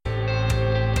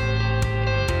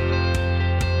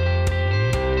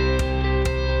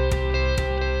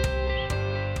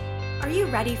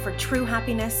ready for true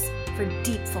happiness, for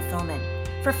deep fulfillment,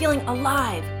 for feeling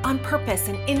alive, on purpose,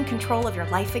 and in control of your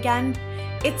life again?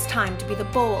 It's time to be the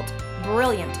bold,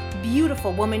 brilliant,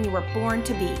 beautiful woman you were born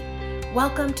to be.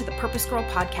 Welcome to the Purpose Girl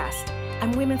Podcast.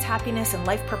 I'm women's happiness and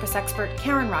life purpose expert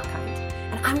Karen Rockkind,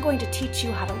 and I'm going to teach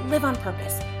you how to live on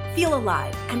purpose, feel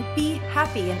alive, and be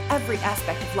happy in every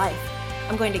aspect of life.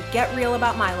 I'm going to get real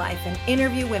about my life and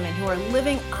interview women who are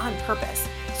living on purpose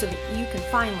so that you can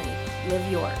finally live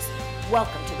yours.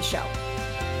 Welcome to the show.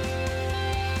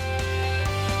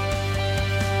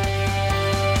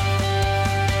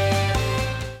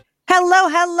 Hello,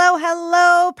 hello,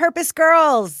 hello, Purpose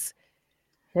Girls.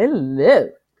 Hello.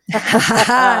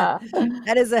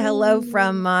 That is a hello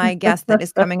from my guest that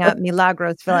is coming up,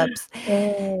 Milagros Phillips.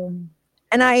 And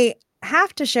I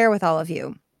have to share with all of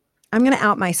you, I'm going to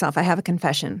out myself. I have a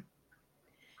confession.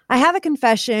 I have a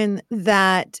confession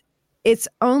that it's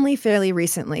only fairly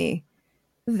recently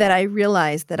that I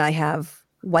realized that I have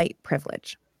white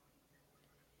privilege.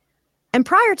 And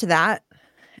prior to that,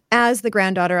 as the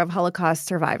granddaughter of Holocaust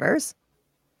survivors,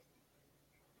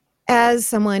 as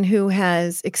someone who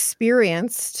has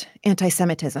experienced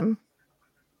anti-Semitism,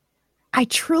 I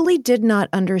truly did not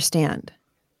understand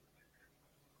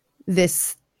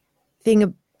this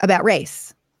thing about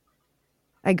race.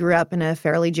 I grew up in a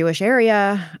fairly Jewish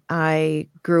area. I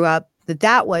grew up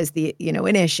that was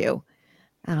an issue.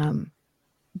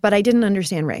 But I didn't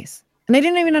understand race. And I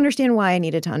didn't even understand why I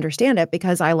needed to understand it,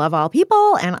 because I love all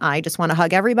people and I just want to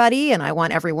hug everybody and I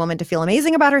want every woman to feel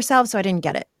amazing about herself. So I didn't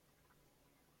get it.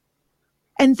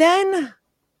 And then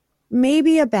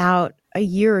maybe about a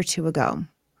year or two ago,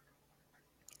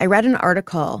 I read an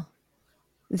article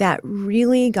that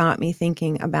really got me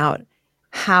thinking about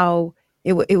how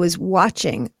it was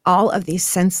watching all of these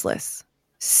senseless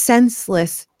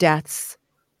deaths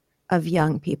of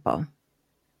young people,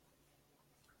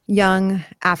 young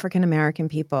African-American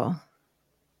people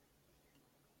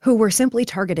who were simply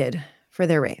targeted for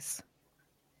their race.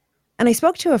 And I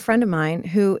spoke to a friend of mine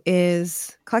who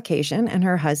is Caucasian and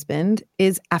her husband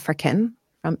is African,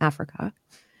 from Africa.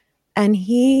 And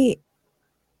he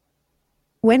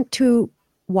went to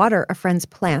water a friend's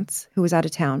plants who was out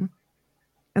of town.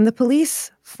 And the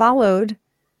police followed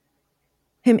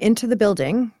him into the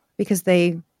building because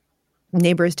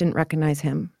neighbors didn't recognize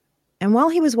him. And while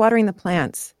he was watering the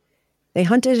plants, they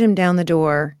hunted him down the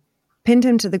door, pinned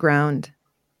him to the ground,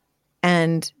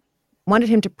 and wanted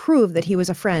him to prove that he was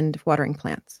a friend watering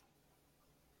plants.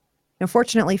 Now,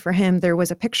 fortunately for him, there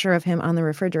was a picture of him on the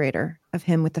refrigerator of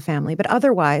him with the family. But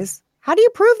otherwise, how do you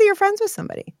prove that you're friends with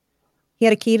somebody? He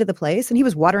had a key to the place and he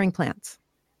was watering plants.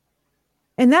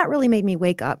 And that really made me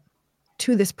wake up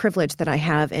to this privilege that I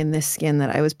have in this skin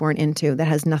that I was born into that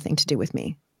has nothing to do with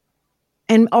me.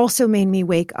 And also made me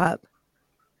wake up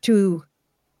to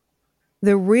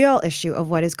the real issue of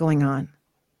what is going on.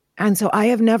 And so I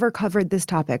have never covered this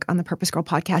topic on the Purpose Girl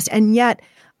podcast. And yet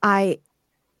I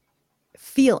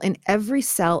feel in every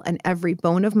cell and every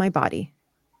bone of my body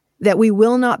that we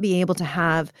will not be able to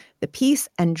have the peace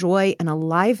and joy and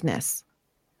aliveness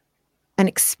and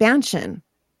expansion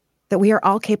that we are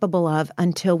all capable of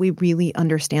until we really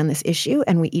understand this issue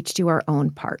and we each do our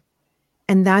own part.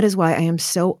 And that is why I am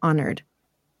so honored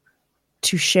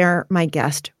to share my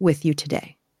guest with you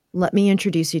today. Let me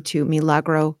introduce you to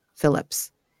Milagros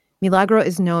Phillips. Milagros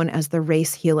is known as the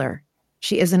race healer.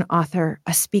 She is an author,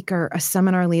 a speaker, a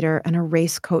seminar leader, and a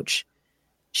race coach.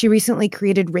 She recently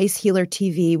created Race Healer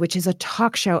TV, which is a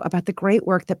talk show about the great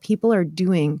work that people are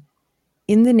doing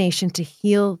in the nation to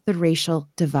heal the racial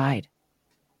divide.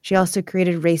 She also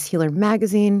created Race Healer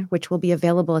magazine, which will be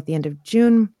available at the end of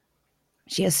June.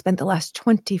 She has spent the last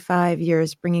 25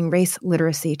 years bringing race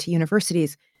literacy to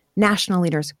universities, national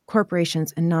leaders,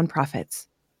 corporations, and nonprofits.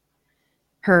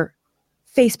 Her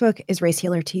Facebook is Race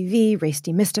Healer TV, Race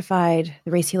Demystified,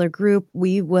 the Race Healer group.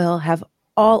 We will have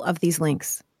all of these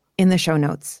links in the show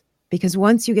notes because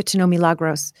once you get to know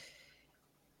Milagros,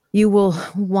 you will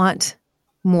want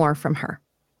more from her.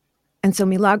 And so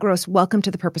Milagros, welcome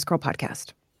to the Purpose Girl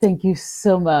podcast. Thank you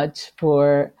so much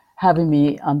for having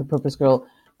me on the Purpose Girl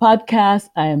podcast.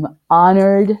 I am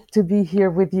honored to be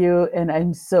here with you, and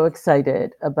I'm so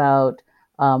excited about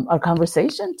our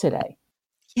conversation today.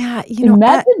 Yeah,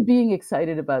 imagine being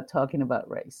excited about talking about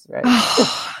race, right?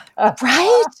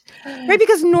 Right? Right,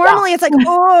 because normally it's like,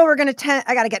 we're going to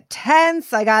I got to get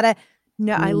tense. I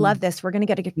love this.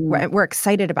 We're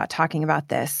excited about talking about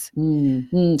this.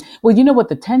 Mm-hmm. Well, you know what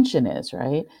the tension is,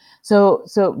 right? So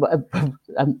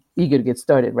I'm eager to get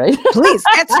started, right? Please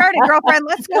get started, girlfriend.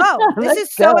 Let's go. This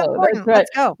is so important. Right. Let's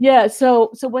go. Yeah.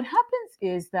 So what happens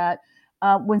is that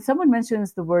when someone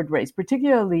mentions the word race,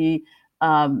 particularly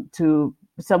to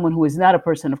someone who is not a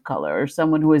person of color or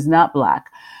someone who is not Black,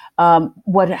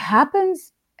 what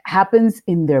happens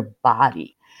in their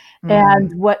body.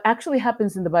 And what actually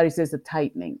happens in the body is there's a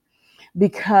tightening,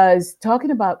 because talking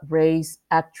about race,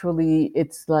 actually,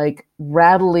 it's like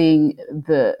rattling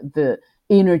the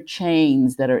inner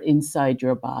chains that are inside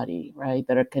your body, right?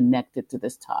 That are connected to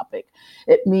this topic.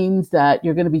 It means that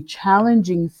you're going to be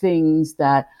challenging things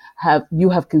that you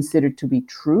have considered to be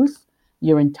truth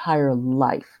your entire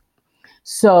life.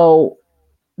 So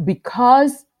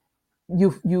because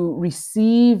you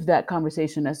receive that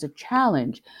conversation as a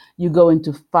challenge, you go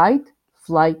into fight,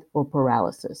 flight, or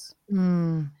paralysis.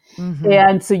 And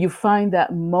so you find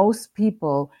that most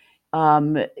people,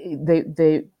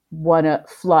 they want to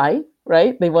fly,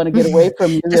 right? They want to get away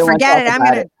from you. They Just don't want to forget talk it.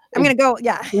 about it. I'm gonna go.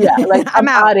 Yeah. Yeah, like I'm I'm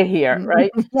out. out of here,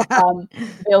 right? Yeah.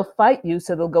 They'll fight you,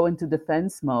 so they'll go into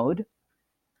defense mode,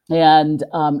 and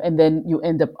then you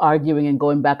end up arguing and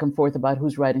going back and forth about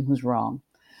who's right and who's wrong.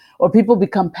 Or people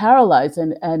become paralyzed,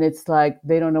 and it's like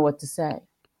they don't know what to say.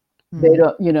 They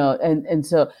don't,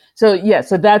 so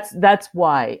that's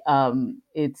why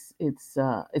it's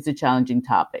a challenging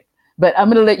topic. But I'm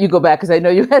going to let you go back because I know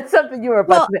you had something you were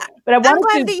about to say. But I'm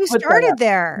glad that you started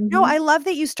there. Mm-hmm. No, I love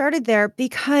that you started there,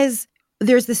 because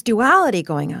there's this duality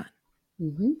going on,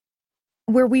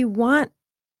 where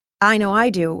I know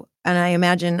I do, and I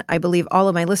imagine, I believe all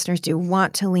of my listeners do,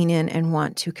 want to lean in and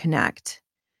want to connect.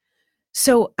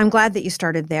 So I'm glad that you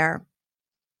started there.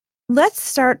 Let's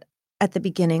start at the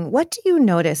beginning. What do you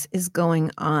notice is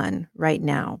going on right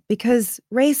now? Because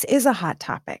race is a hot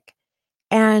topic,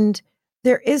 and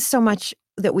there is so much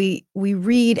that we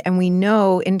read and we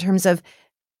know in terms of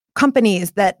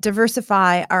companies that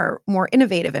diversify are more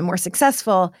innovative and more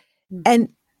successful. And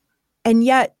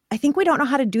yet I think we don't know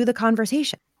how to do the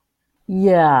conversation.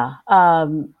 Yeah,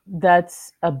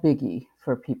 that's a biggie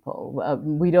for people.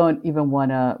 We don't even want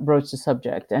to broach the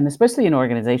subject, and especially in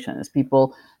organizations,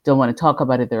 people don't want to talk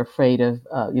about it. They're afraid of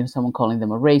someone calling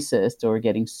them a racist or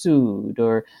getting sued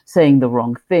or saying the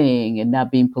wrong thing and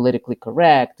not being politically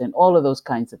correct and all of those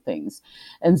kinds of things.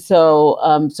 And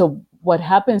so what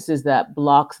happens is that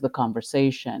blocks the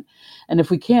conversation. And if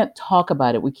we can't talk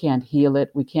about it, we can't heal it,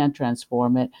 we can't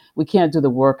transform it, we can't do the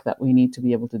work that we need to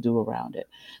be able to do around it.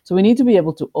 So we need to be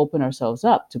able to open ourselves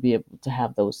up to be able to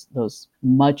have those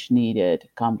much needed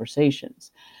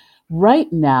conversations.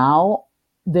 Right now,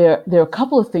 there are a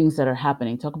couple of things that are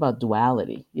happening. Talk about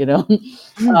duality.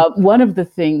 One of the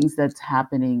things that's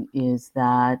happening is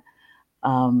that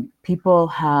people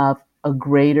have a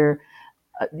greater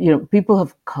people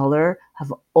of color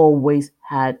have always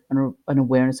had an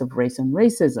awareness of race and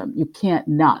racism. You can't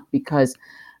not, because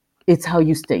it's how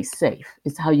you stay safe.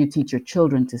 It's how you teach your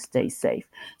children to stay safe.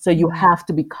 So you have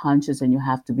to be conscious and you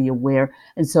have to be aware.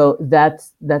 And so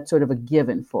that's sort of a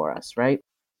given for us, right?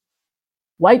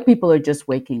 White people are just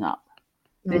waking up.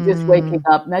 They're just waking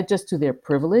up, not just to their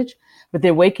privilege, but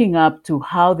they're waking up to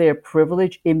how their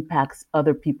privilege impacts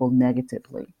other people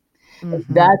negatively.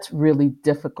 That's really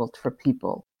difficult for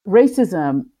people.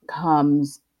 Racism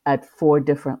comes at 4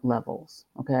 different levels,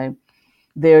 okay?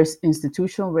 There's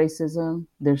institutional racism,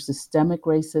 there's systemic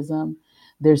racism,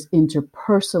 there's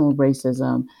interpersonal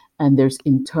racism, and there's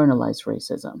internalized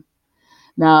racism.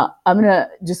 Now, I'm going to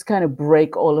just kind of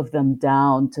break all of them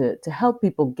down to help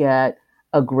people get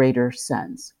a greater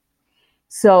sense.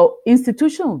 So,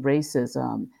 institutional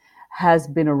racism has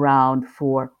been around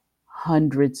for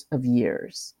hundreds of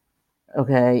years.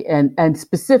 Okay, and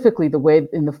specifically the way,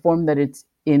 in the form that it's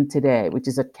in today, which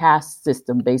is a caste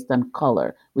system based on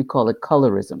color. We call it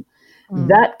colorism.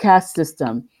 That caste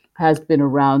system has been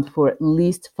around for at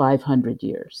least 500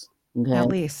 years. Okay? At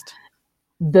least.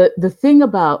 The thing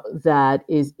about that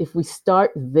is, if we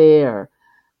start there,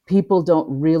 people don't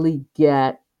really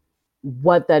get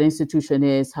what that institution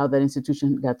is, how that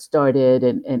institution got started,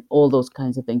 and all those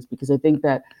kinds of things. Because I think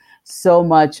that so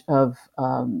much of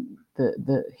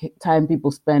the time people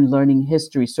spend learning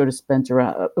history sort of spent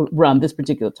around this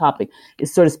particular topic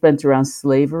is sort of spent around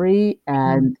slavery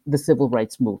and the civil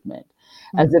rights movement,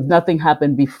 as if nothing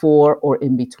happened before or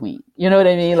in between. You know what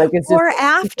I mean? Like, it's or just,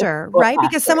 after, or right? after,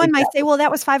 Because someone might exactly. say, well, that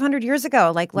was 500 years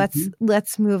ago. Like,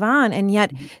 let's move on. And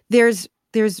yet there's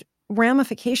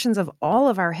ramifications of all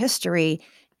of our history,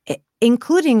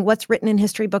 including what's written in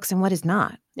history books and what is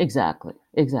not. Exactly.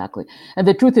 And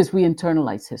the truth is, we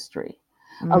internalize history.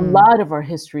 A lot of our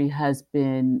history has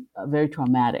been very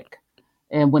traumatic.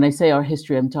 And when I say our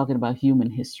history, I'm talking about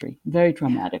human history, very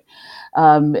traumatic.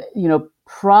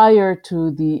 Prior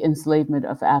to the enslavement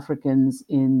of Africans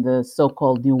in the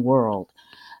so-called New World,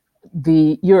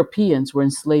 the Europeans were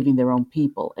enslaving their own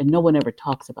people, and no one ever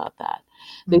talks about that.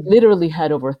 They literally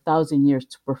had over 1,000 years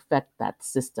to perfect that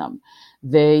system.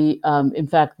 They, in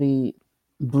fact, the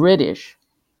British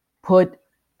put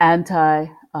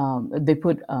they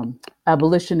put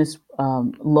abolitionist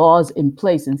laws in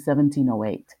place in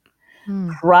 1708.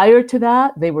 Prior to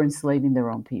that, they were enslaving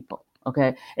their own people.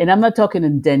 Okay, and I'm not talking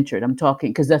indentured. I'm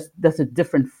talking because that's a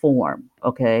different form.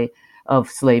 Okay, of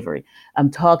slavery.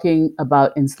 I'm talking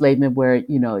about enslavement where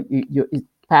it's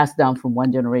passed down from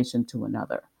one generation to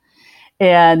another,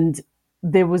 and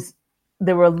there was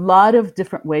there were a lot of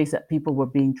different ways that people were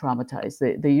being traumatized.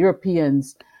 The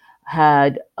Europeans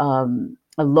had a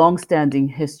long-standing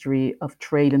history of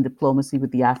trade and diplomacy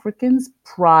with the Africans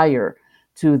prior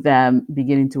to them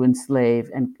beginning to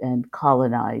enslave and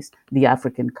colonize the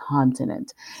African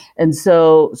continent. And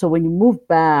so when you move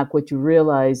back, what you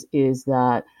realize is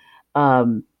that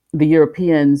um, the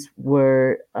Europeans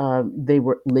were they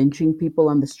were lynching people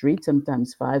on the street,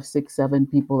 sometimes 5, 6, 7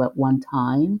 people at one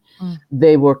time.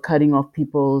 They were cutting off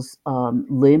people's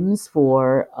limbs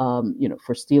for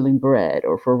for stealing bread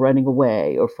or for running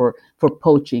away or for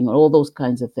poaching, all those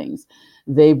kinds of things.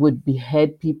 They would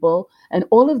behead people, and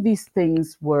all of these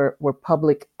things were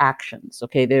public actions.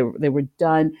 Okay, they were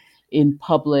done in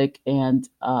public, and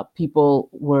people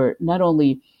were not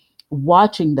only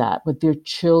watching that, but their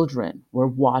children were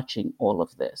watching all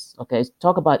of this. Okay,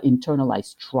 talk about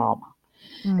internalized trauma.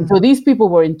 And so these people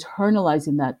were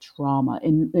internalizing that trauma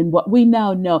in what we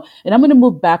now know. And I'm going to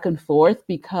move back and forth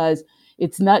because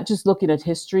it's not just looking at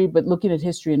history, but looking at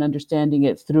history and understanding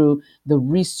it through the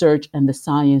research and the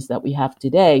science that we have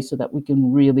today so that we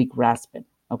can really grasp it.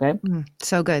 Okay.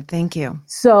 So good. Thank you.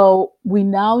 So we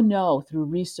now know through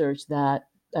research that,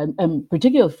 and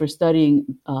particularly for studying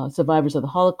survivors of the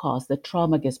Holocaust, that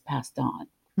trauma gets passed on.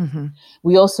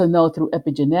 We also know through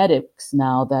epigenetics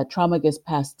now that trauma gets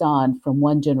passed on from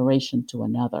one generation to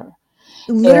another.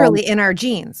 Literally in our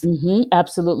genes.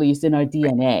 Absolutely. It's in our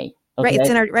DNA. Okay? Right. It's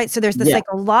in our, right. So there's the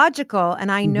psychological,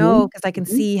 and I know because I can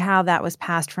see how that was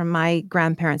passed from my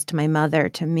grandparents to my mother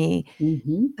to me.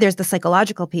 There's the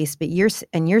psychological piece, but you're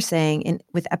saying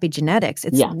with epigenetics,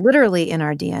 it's literally in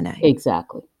our DNA.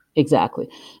 Exactly.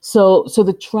 So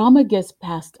the trauma gets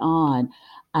passed on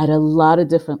at a lot of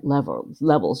different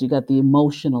levels. You got the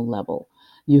emotional level,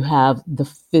 you have the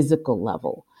physical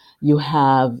level, you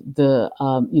have the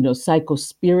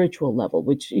psycho-spiritual level,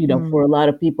 which for a lot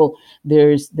of people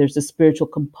there's a spiritual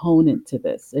component to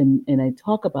this, and I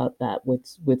talk about that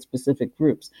with specific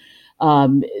groups.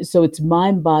 So it's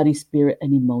mind, body, spirit,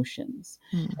 and emotions.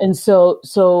 And so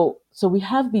we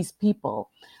have these people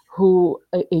who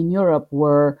in Europe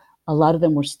a lot of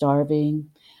them were starving.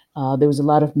 There was a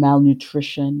lot of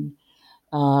malnutrition.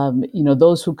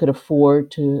 Those who could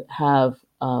afford to have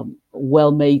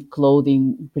well-made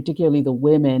clothing, particularly the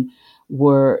women,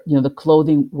 the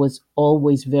clothing was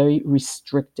always very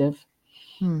restrictive.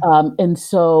 And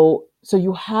so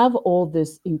you have all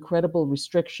this incredible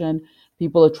restriction.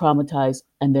 People are traumatized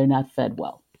and they're not fed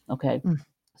well. Okay.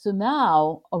 So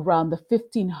now around the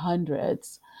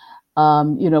 1500s,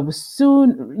 soon,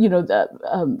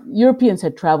 the Europeans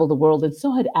had traveled the world, and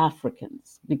so had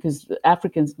Africans, because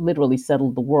Africans literally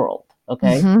settled the world.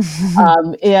 Okay,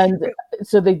 and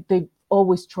so they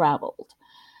always traveled,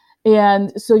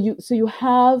 and so you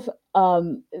have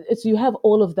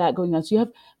all of that going on. So you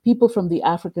have people from the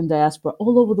African diaspora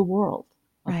all over the world.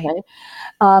 Okay,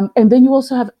 and then you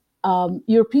also have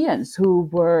Europeans who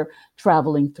were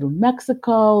traveling through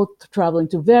Mexico, traveling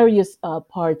to various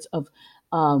parts of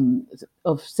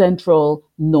Central,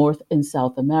 North, and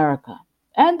South America,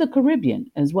 and the Caribbean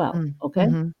as well. Okay.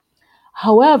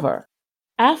 However,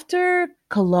 after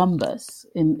Columbus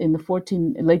in the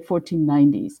late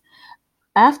 1490s,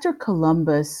 after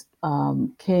Columbus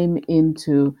came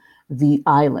into the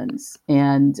islands,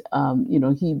 and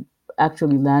he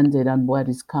actually landed on what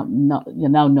is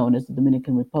now known as the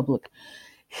Dominican Republic,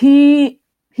 he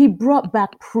brought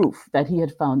back proof that he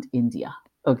had found India.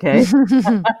 Okay.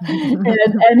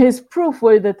 and his proof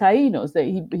were the Taínos. That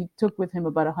he took with him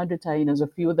about 100 Taínos. A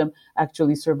few of them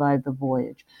actually survived the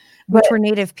voyage. Which were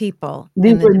native people.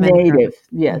 These were native.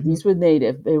 Yeah, these were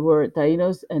native. They were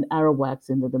Taínos and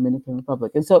Arawaks in the Dominican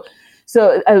Republic. And so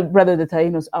rather the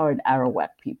Taínos are an Arawak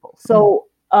people. So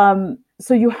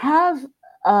so you have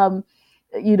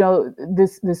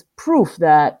this proof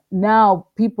that now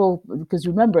people, because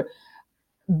remember,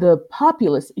 the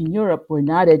populace in Europe were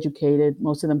not educated.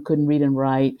 Most of them couldn't read and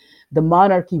write. The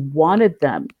monarchy wanted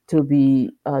them to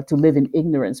to live in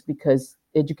ignorance because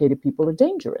educated people are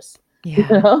dangerous.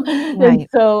 Yeah. And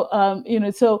so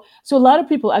so a lot of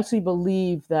people actually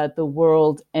believe that the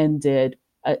world ended.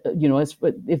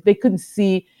 If they couldn't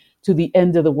see to the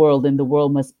end of the world, and the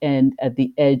world must end at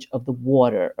the edge of the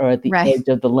water or at the Right. edge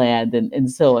of the land,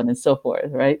 and so on and so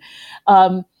forth, right?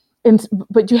 Um,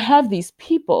 but you have these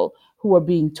people who are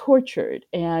being tortured,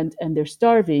 and they're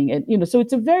starving, and so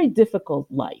it's a very difficult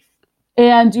life.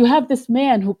 And you have this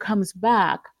man who comes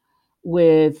back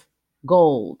with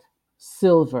gold,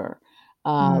 silver,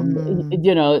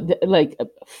 Mm. like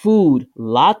food,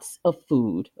 lots of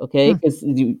food. Okay, Mm. because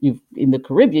you in the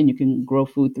Caribbean you can grow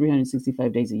food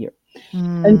 365 days a year,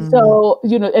 and Mm. so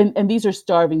and these are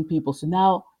starving people. So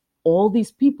now all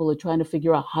these people are trying to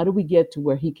figure out, how do we get to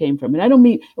where he came from? And I don't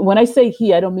mean, when I say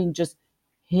he, I don't mean just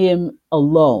him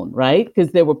alone, right?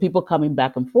 Because there were people coming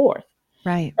back and forth.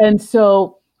 Right. And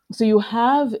so you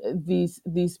have these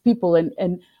people,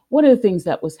 and one of the things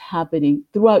that was happening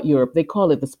throughout Europe, they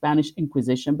call it the Spanish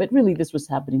Inquisition, but really this was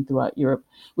happening throughout Europe,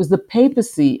 was the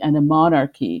papacy and the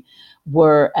monarchy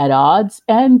were at odds,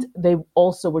 and they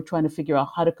also were trying to figure out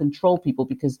how to control people,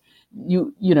 because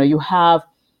you have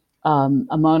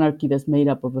a monarchy that's made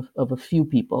up of a few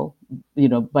people,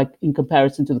 but in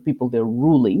comparison to the people they're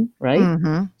ruling, right? Mm-hmm.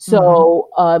 Mm-hmm. So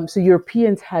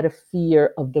Europeans had a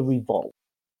fear of the revolt,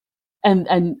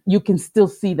 and you can still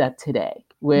see that today,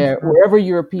 where Mm-hmm. wherever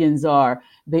Europeans are,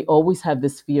 they always have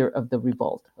this fear of the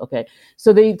revolt. Okay,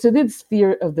 so this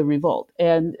fear of the revolt,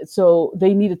 and so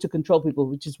they needed to control people,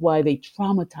 which is why they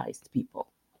traumatized people.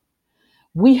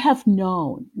 We have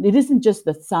known, it isn't just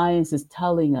that science is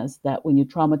telling us that when you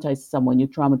traumatize someone, you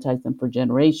traumatize them for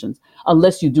generations,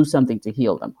 unless you do something to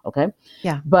heal them. Okay,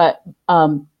 Yeah. but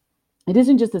it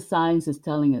isn't just the science is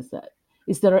telling us that.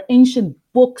 It's that our ancient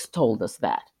books told us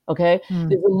that. Okay, Mm.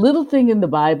 there's a little thing in the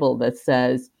Bible that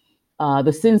says,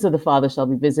 the sins of the father shall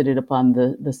be visited upon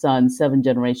the son 7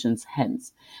 generations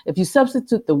hence. If you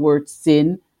substitute the word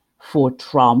sin for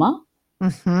trauma,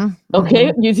 Mm-hmm.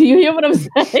 okay, Mm-hmm. you hear what I'm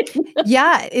saying?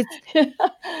 Yeah. It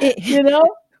you know?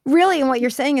 really, and what you're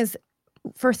saying is,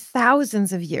 for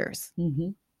thousands of years, Mm-hmm.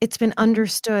 it's been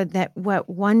understood that what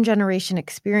one generation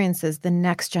experiences, the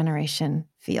next generation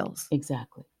feels.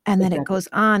 Exactly. And then it Exactly. goes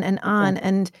on and on.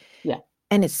 Exactly. Yeah.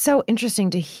 And it's so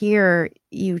interesting to hear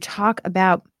you talk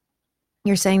about,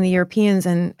 you're saying the Europeans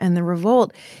and the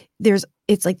revolt.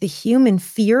 It's like the human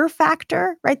fear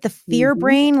factor, right? The fear Mm-hmm.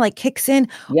 brain like kicks in.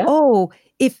 Yeah. Oh,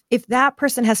 if that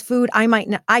person has food,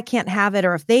 I can't have it.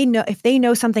 Or if they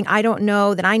know something I don't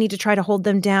know, then I need to try to hold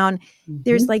them down. Mm-hmm.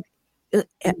 There's like,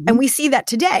 Mm-hmm. and we see that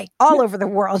today all Yeah. over the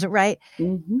world, right?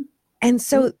 Mm-hmm. And Yeah.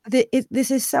 so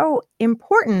this is so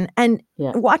important. And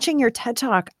Yeah. watching your TED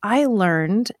Talk, I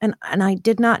learned, and I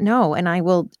did not know, and I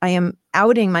am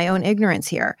outing my own ignorance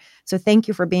here. So thank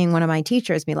you for being one of my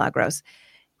teachers, Milagros,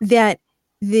 that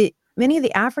many of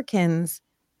the Africans,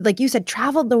 like you said,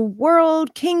 traveled the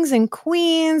world, kings and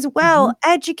queens, well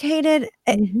Mm-hmm. educated,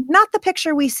 Mm-hmm. not the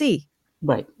picture we see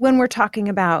Right. when we're talking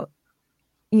about,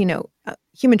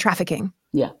 human trafficking.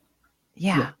 Yeah.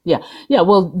 Yeah. Yeah. Yeah. Yeah.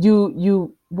 Well,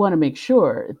 you want to make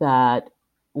sure that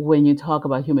when you talk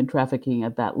about human trafficking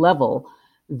at that level,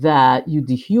 that you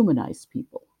dehumanize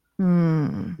people,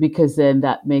 Mm, because then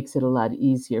that makes it a lot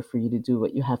easier for you to do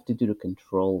what you have to do to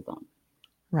control them.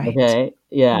 right. Okay.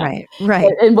 Yeah. Right.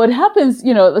 Right. And what happens,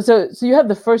 so you have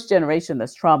the first generation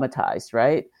that's traumatized,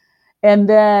 right? And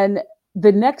then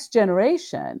the next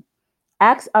generation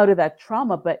acts out of that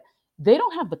trauma, but they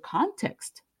don't have the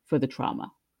context for the trauma.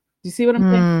 Do you see what I'm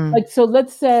saying? Mm, Like, so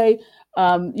let's say,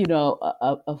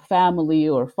 a family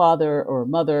or a father or a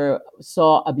mother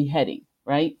saw a beheading,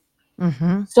 right?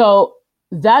 mm-hmm. So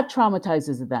that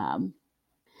traumatizes them.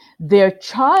 Their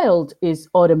child is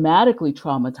automatically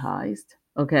traumatized,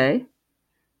 okay?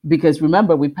 Because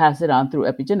remember, we pass it on through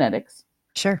epigenetics.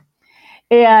 Sure.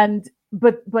 And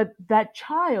but that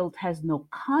child has no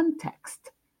context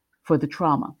for the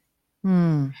trauma.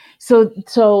 Mm,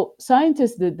 So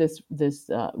scientists did this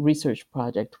research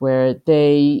project where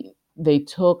they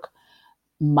took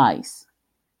mice,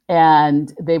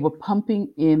 and they were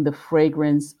pumping in the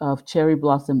fragrance of cherry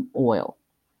blossom oil.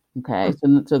 Okay,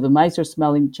 so the mice are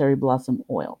smelling cherry blossom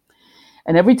oil,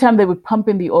 and every time they would pump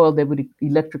in the oil, they would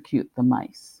electrocute the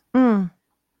mice. mm.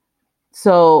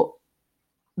 So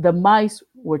the mice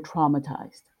were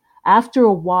traumatized. After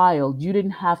a while, you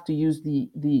didn't have to use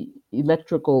the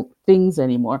electrical things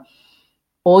anymore.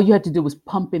 All you had to do was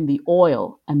pump in the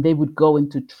oil, and they would go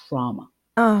into trauma.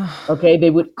 Oh, Okay, they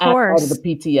would of act out of the course.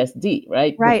 PTSD,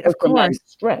 right? The Right. Of post-traumatic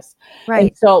course. stress. And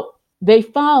Right. so they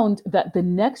found that the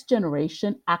next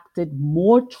generation acted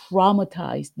more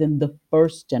traumatized than the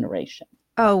first generation.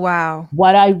 Oh, wow.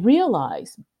 What I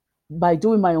realized by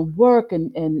doing my own work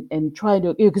and trying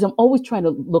to, because I'm always trying to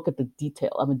look at the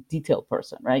detail. I'm a detail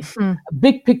person, right? Hmm. A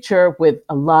big picture with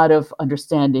a lot of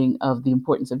understanding of the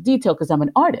importance of detail because I'm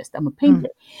an artist, I'm a painter.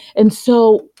 And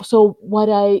so what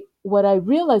I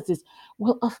realized is,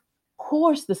 well, of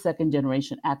course the second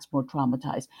generation acts more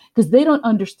traumatized because they don't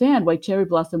understand why cherry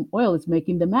blossom oil is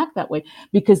making them act that way,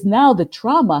 because now the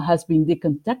trauma has been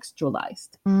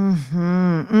decontextualized.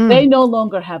 They no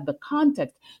longer have the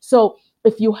context. So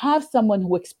if you have someone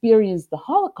who experienced the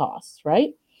Holocaust,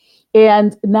 right?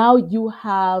 And now you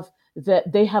have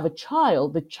that they have a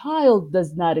child. The child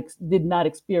did not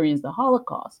experience the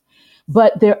Holocaust,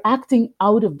 but they're acting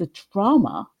out of the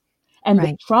trauma, and the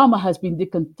Right. trauma has been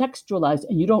decontextualized,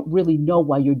 and you don't really know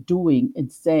why you're doing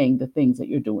and saying the things that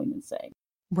you're doing and saying.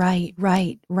 Right,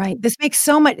 right, right. This makes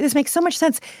so much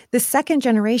sense. The second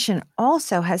generation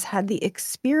also has had the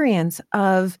experience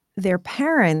of their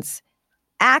parents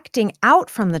acting out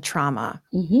from the trauma.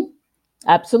 Mm-hmm.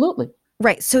 Absolutely.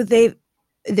 Right. So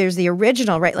there's the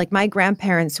original, right? Like my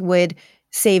grandparents would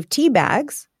save tea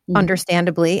bags, Mm-hmm.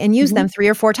 understandably, and use Mm-hmm. them 3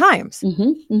 or 4 times.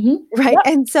 Mm-hmm. Mm-hmm. Right. Yep.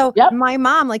 And so Yep. my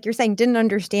mom, like you're saying, didn't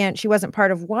understand. She wasn't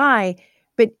part of why.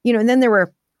 But, and then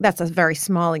that's a very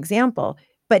small example.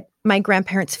 But my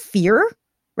grandparents' fear,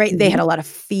 right? They had a lot of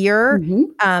fear,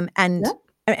 Mm-hmm. and Yep.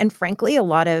 and frankly, a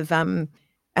lot of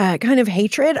kind of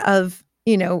hatred of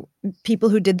people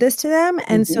who did this to them.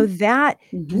 And so that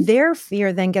Mm-hmm. their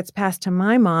fear then gets passed to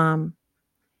my mom.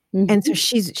 And so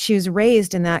she was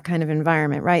raised in that kind of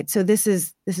environment, right? So this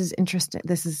is interesting.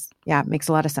 It makes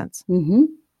a lot of sense. Mm-hmm.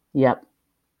 Yep.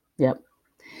 Yep.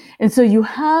 And so you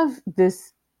have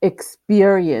this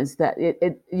experience that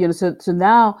so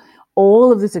now all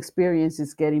of this experience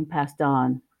is getting passed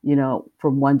on,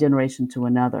 from one generation to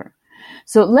another.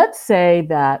 So let's say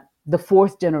that the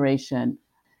fourth generation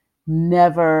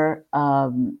never,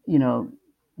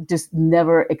 just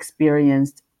never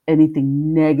experienced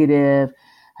anything negative,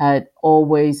 had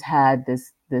always had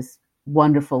this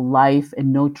wonderful life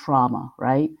and no trauma,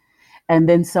 right? And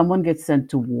then someone gets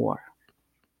sent to war.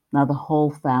 Now the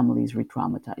whole family is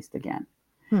re-traumatized again.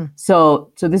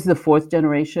 So this is the fourth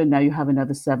generation. Now you have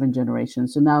another 7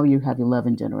 generations. So now you have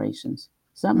 11 generations.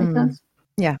 Does that make sense?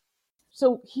 Yeah.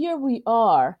 So here we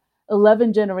are,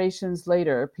 11 generations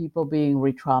later, people being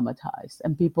re-traumatized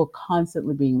and people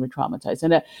constantly being re-traumatized.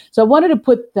 And so I wanted to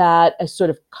put that as sort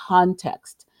of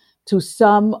context to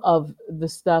some of the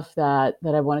stuff that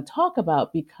I want to talk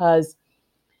about, because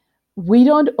we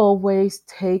don't always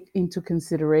take into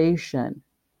consideration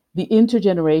the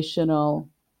intergenerational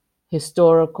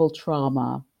historical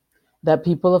trauma that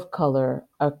people of color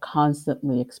are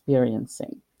constantly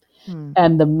experiencing,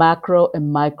 and the macro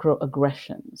and micro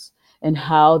aggressions, and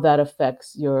how that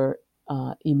affects your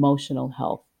emotional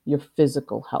health, your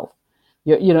physical health.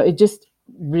 It just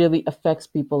really affects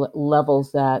people at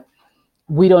levels that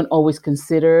we don't always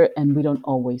consider and we don't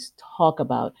always talk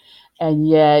about. And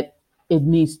yet it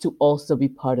needs to also be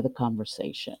part of the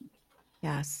conversation.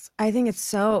 Yes. I think it's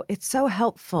so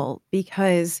helpful,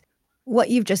 because what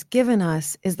you've just given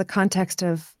us is the context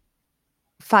of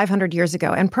 500 years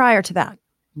ago and prior to that,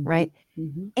 right?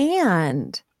 Mm-hmm.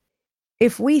 And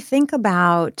if we think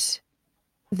about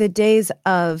the days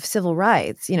of civil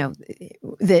rights,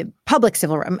 the public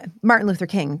civil rights, Martin Luther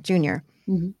King Jr.,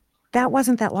 that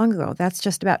wasn't that long ago. That's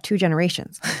just about 2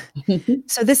 generations.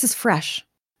 So this is fresh.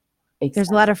 Exactly. There's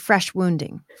a lot of fresh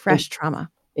wounding, fresh trauma.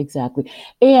 Exactly.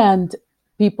 And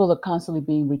people are constantly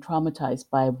being re-traumatized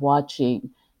by watching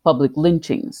public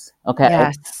lynchings. Okay.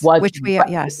 Yes.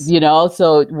 Yes.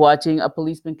 So watching a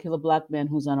policeman kill a black man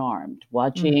who's unarmed,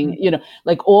 watching,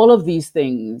 like all of these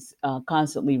things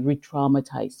constantly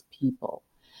re-traumatize people.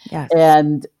 Yes.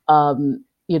 And,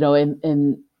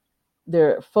 and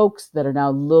there are folks that are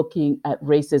now looking at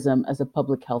racism as a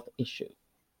public health issue,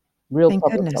 real Thank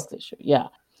public goodness. health issue. Yeah.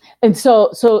 And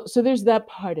so there's that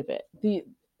part of it.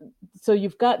 So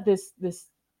you've got this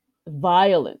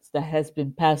violence that has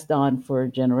been passed on for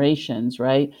generations,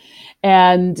 right?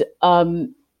 And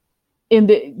in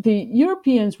the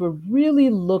Europeans were really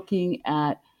looking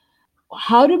at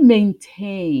how to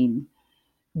maintain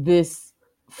this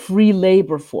free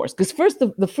labor force, because first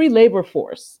the free labor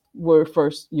force were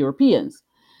first Europeans.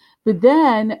 But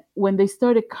then when they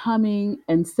started coming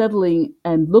and settling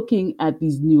and looking at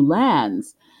these new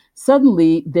lands,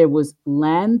 suddenly there was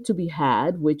land to be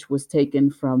had, which was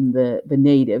taken from the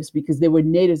natives, because there were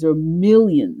natives, there were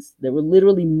millions, there were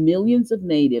literally millions of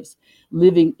natives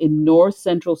living in North,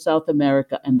 Central, South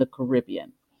America and the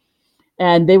Caribbean.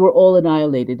 And they were all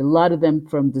annihilated, a lot of them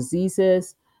from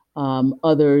diseases.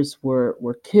 Others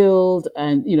were killed,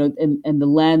 and and the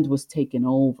land was taken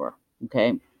over.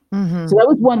 Okay. So that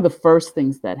was one of the first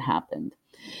things that happened.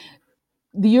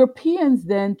 The Europeans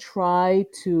then tried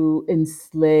to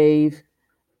enslave,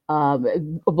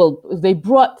 they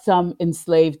brought some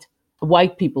enslaved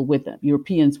white people with them,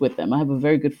 Europeans with them. I have a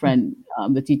very good friend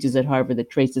that teaches at Harvard that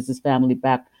traces his family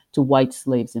back to white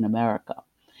slaves in America.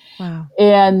 Wow.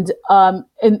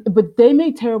 But they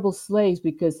made terrible slaves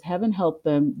because heaven help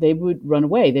them, they would run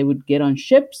away. They would get on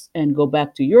ships and go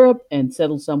back to Europe and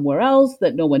settle somewhere else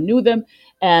that no one knew them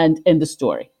and end the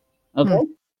story. Okay.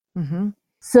 Mm-hmm.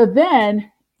 So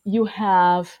then you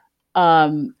have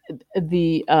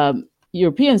the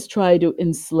Europeans try to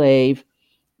enslave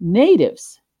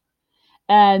natives.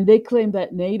 And they claim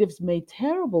that natives made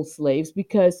terrible slaves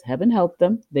because heaven help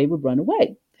them, they would run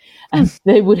away. And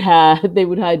they would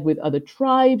hide with other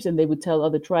tribes, and they would tell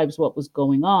other tribes what was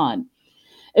going on.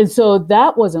 And so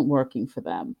that wasn't working for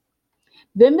them.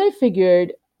 Then they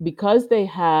figured, because they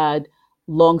had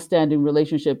long-standing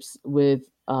relationships with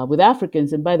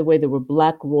Africans, and by the way, there were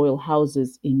black royal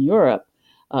houses in Europe.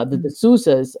 The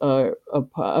Sousas are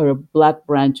a black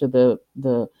branch of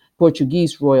the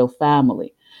Portuguese royal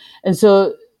family. And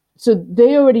so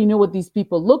they already knew what these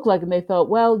people looked like, and they thought,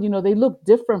 well, they look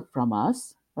different from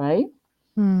us, right?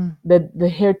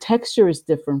 The hair texture is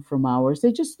different from ours.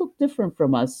 They just look different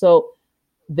from us. So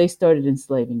they started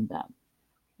enslaving them.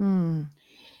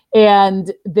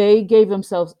 And they gave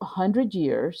themselves 100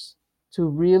 years to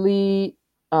really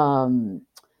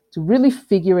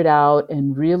figure it out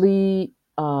and really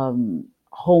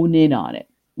hone in on it.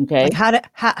 Okay, like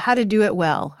how to do it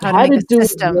well, how to make a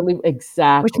system, really,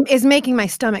 exactly, which is making my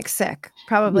stomach sick,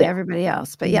 probably everybody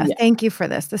else. But thank you for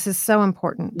this. This is so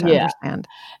important to understand.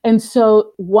 And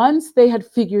so once they had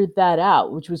figured that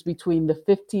out, which was between the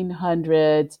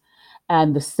 1500s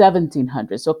and the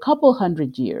 1700s, so a couple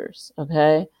hundred years,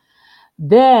 okay,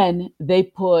 then they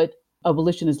put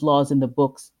abolitionist laws in the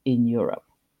books in Europe.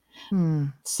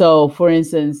 So, for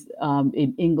instance,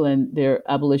 in England, their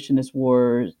abolitionist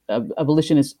laws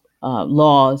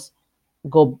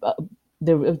go. I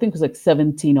think it was like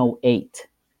 1708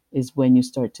 is when you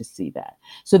start to see that.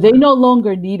 So they no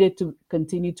longer needed to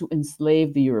continue to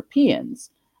enslave the Europeans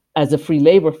as a free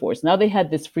labor force. Now they had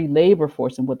this free labor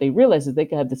force, and what they realized is they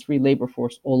could have this free labor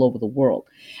force all over the world,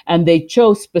 and they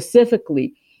chose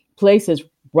specifically places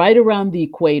right around the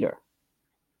equator.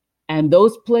 And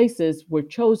those places were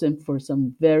chosen for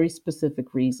some very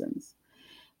specific reasons.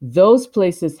 Those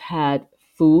places had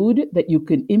food that you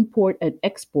could import and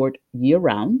export year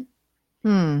round.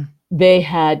 They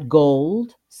had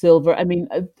gold, silver. I mean,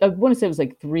 I want to say it was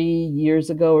like 3 years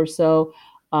ago or so.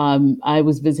 I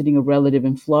was visiting a relative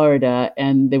in Florida,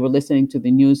 and they were listening to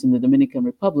the news in the Dominican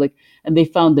Republic, and they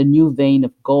found a new vein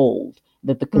of gold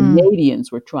that the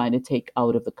Canadians were trying to take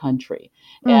out of the country.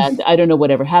 And I don't know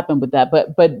whatever happened with that.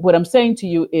 But what I'm saying to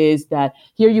you is that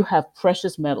here you have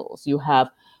precious metals. You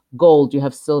have gold, you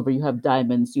have silver, you have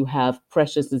diamonds, you have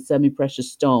precious and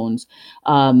semi-precious stones.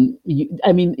 So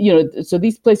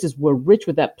these places were rich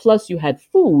with that. Plus you had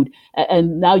food,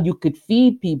 and now you could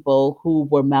feed people who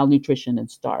were malnutrition and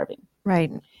starving.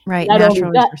 Right. Natural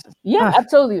resources. Yeah,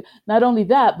 absolutely. Not only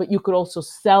that, but you could also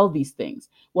sell these things.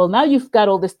 Well, now you've got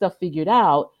all this stuff figured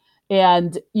out,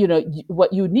 and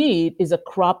what you need is a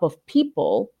crop of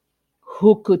people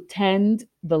who could tend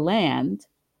the land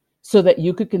so that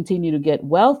you could continue to get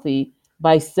wealthy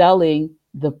by selling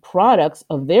the products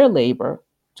of their labor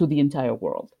to the entire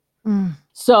world.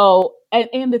 So,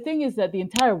 and the thing is that the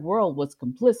entire world was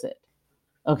complicit.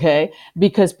 Okay,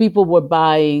 because people were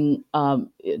buying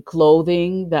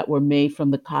clothing that were made from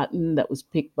the cotton that was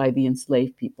picked by the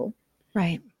enslaved people.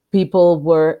 Right. People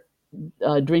were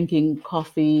drinking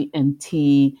coffee and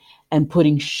tea and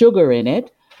putting sugar in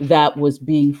it that was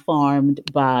being farmed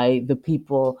by the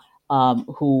people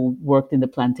who worked in the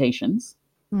plantations.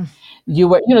 You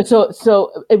were,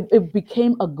 so it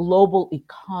became a global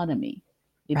economy.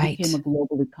 It became a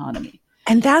global economy.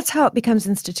 And that's how it becomes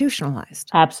institutionalized.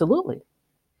 Absolutely.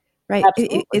 Right.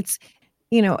 It's,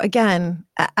 again,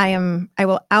 I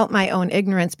will out my own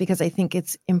ignorance because I think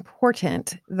it's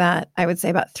important that I would say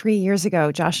about 3 years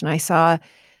ago, Josh and I saw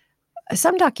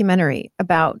some documentary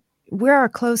about where our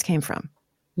clothes came from.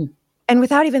 And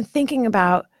without even thinking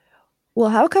about, well,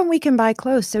 how come we can buy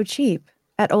clothes so cheap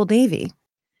at Old Navy?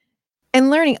 And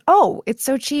learning, it's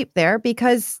so cheap there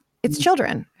because it's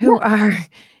children who are,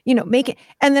 making,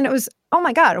 and then it was, oh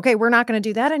my God, okay, we're not going to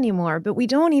do that anymore. But we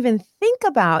don't even think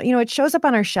about, it shows up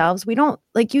on our shelves. We don't,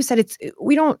 like you said,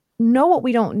 we don't know what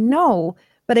we don't know.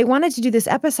 But I wanted to do this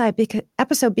episode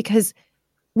because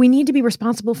we need to be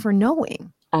responsible for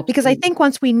knowing. Absolutely. Because I think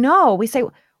once we know, we say,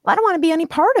 well, I don't want to be any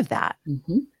part of that.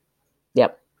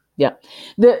 Yep. Yeah.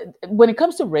 When it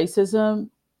comes to racism,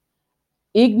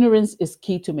 ignorance is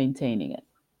key to maintaining it.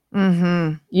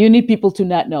 Mm-hmm. You need people to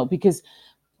not know, because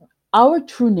our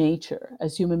true nature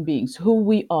as human beings, who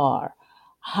we are,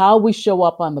 how we show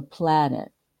up on the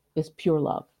planet, is pure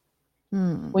love.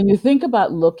 Mm. When you think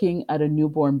about looking at a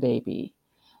newborn baby,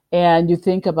 and you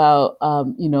think about,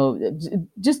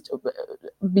 just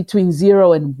between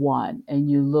 0 and 1, and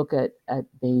you look at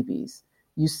babies,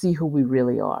 you see who we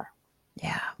really are.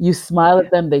 Yeah. You smile Yeah.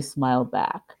 at them, they smile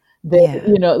back. Yeah.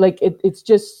 Like it's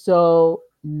just so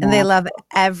And they love natural.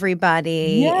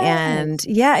 everybody. And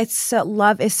Yes. yeah, it's so,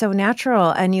 love is so natural.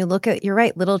 And you look at, you're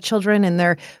right, little children and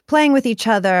they're playing with each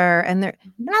other and they're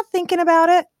not thinking about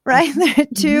it, right? They're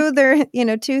Mhm.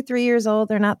 they're, 2, 3 years old.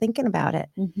 They're not thinking about it.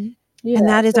 Mhm. Yeah. And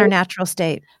that is our So natural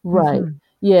state. right. Mm-hmm.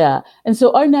 Yeah. And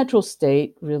so our natural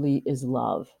state really is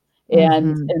love. And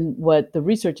Mm-hmm. and what the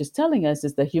research is telling us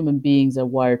is that human beings are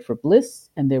wired for bliss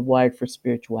and they're wired for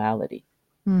spirituality.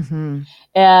 Mm-hmm.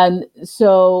 And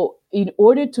so in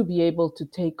order to be able to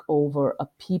take over a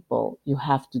people, you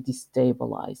have to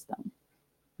destabilize them.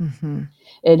 Mm-hmm.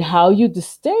 And how you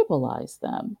destabilize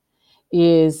them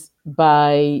is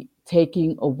by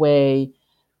taking away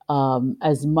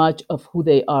as much of who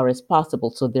they are as possible.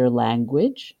 So their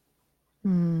language,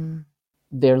 Mm-hmm.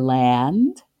 their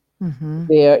land,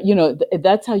 Mm-hmm.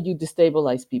 that's how you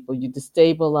destabilize people. You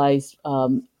destabilize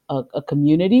a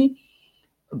community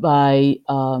by,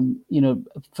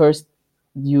 first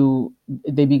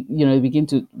they begin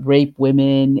to rape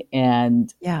women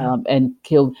Yeah. and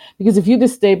kill. Because if you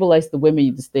destabilize the women,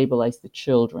 you destabilize the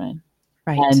children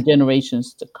Right. and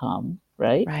generations to come,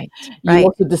 right? Right. You Right.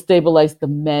 also destabilize the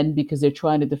men because they're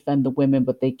trying to defend the women,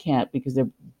 but they can't because they're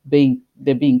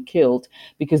being killed,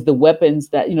 because the weapons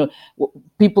that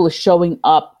people are showing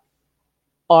up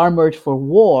armored for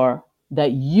war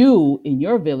that you in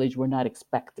your village were not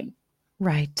expecting.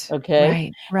 Right, Okay, right,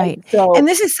 and right. so And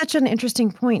this is such an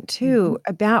interesting point Mhm. too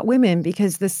about women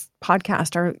because this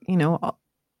podcast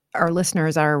our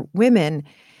listeners are women.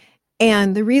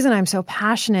 And the reason I'm so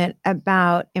passionate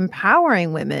about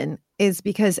empowering women is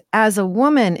because as a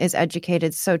woman is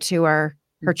educated, so too are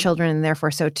her Mhm. children, and therefore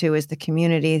so too is the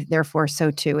community, therefore so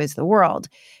too is the world.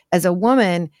 As a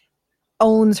woman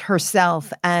owns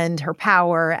herself and her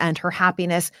power and her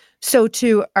happiness, so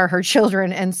too are her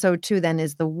children, and so too then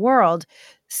is the world.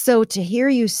 So to hear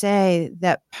you say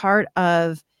that part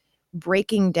of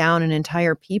breaking down an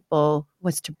entire people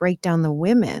was to break down the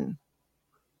women,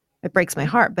 it breaks my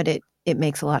heart, but it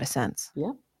makes a lot of sense.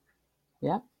 Yeah,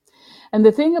 yeah. And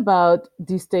the thing about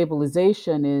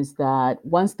destabilization is that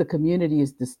once the community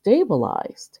is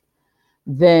destabilized,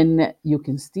 then you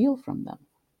can steal from them.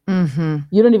 Mm-hmm.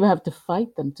 You don't even have to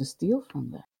fight them to steal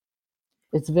from them.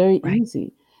 It's very Right.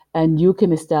 easy. And you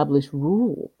can establish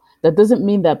rule. That doesn't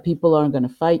mean that people aren't going to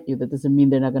fight you. That doesn't mean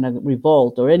they're not going to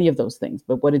revolt or any of those things.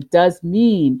 But what it does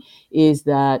mean is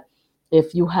that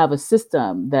if you have a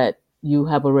system that you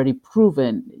have already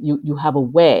proven, you have a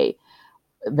way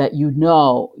that you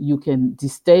can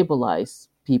destabilize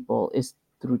people is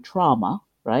through trauma,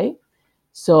 right?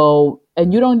 So,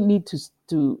 and you don't need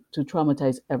to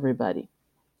traumatize everybody.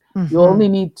 You Mm-hmm. only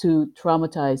need to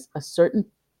traumatize a certain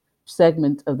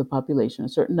segment of the population, a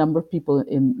certain number of people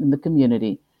in the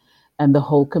community, and the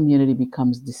whole community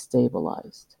becomes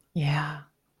destabilized. Yeah.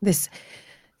 This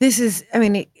this is, I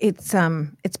mean,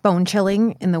 it's bone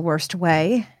chilling in the worst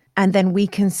way. And then we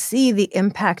can see the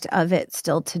impact of it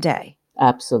still today.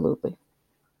 Absolutely.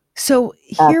 So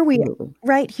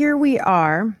Absolutely. here we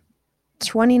are,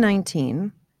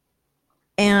 2019,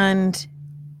 and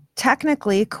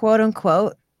technically, quote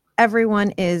unquote,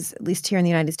 everyone is, at least here in the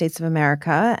United States of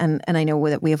America, and I know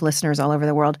that we have listeners all over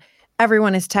the world,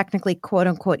 everyone is technically quote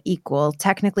unquote equal,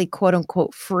 technically quote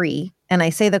unquote free. And I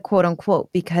say the quote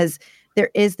unquote because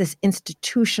there is this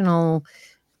institutional,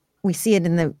 we see it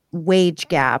in the wage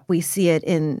gap, we see it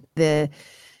in the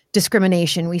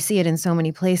discrimination, we see it in so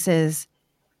many places.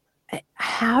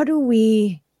 How do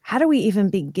we even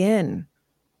begin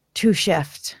to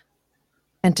shift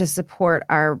and to support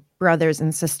our brothers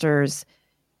and sisters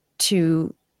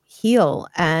to heal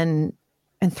and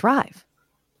thrive?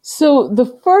 So the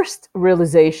first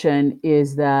realization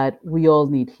is that we all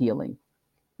need healing.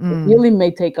 Mm, Healing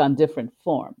may take on different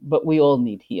form, but we all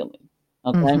need healing.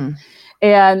 Okay. mm-hmm,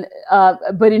 And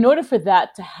but in order for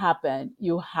that to happen,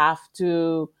 you have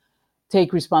to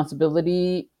take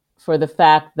responsibility for the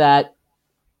fact that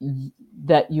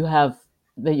that you have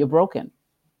that you're broken.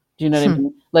 Do you know what I hmm,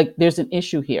 mean? Like there's an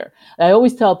issue here. I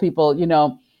always tell people,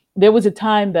 there was a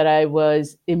time that I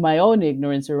was in my own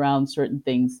ignorance around certain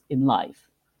things in life.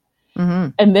 mm-hmm,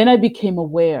 And then I became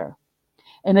aware.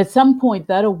 And at some point,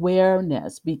 that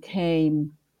awareness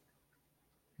became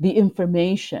the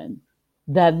information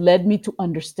that led me to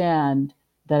understand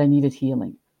that I needed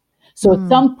healing. So at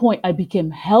some point, I became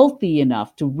healthy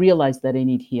enough to realize that I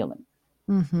need healing.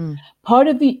 Mm-hmm. Part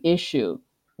of the issue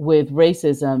with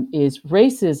racism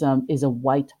is a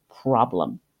white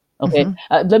problem. Okay,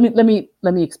 Mm-hmm.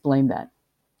 let me explain that.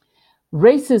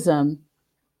 Racism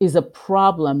is a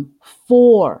problem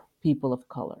for people of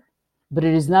color, but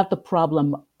it is not the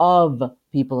problem of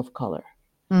people of color.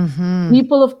 Mm-hmm.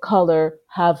 People of color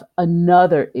have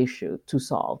another issue to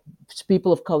solve.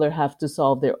 People of color have to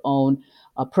solve their own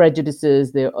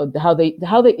prejudices, their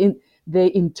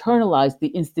they internalize the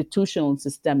institutional and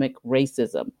systemic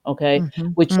racism. Okay, Mm-hmm.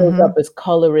 which shows Mm-hmm. up as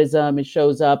colorism, it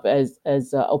shows up as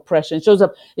oppression, it shows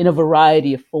up in a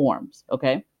variety of forms.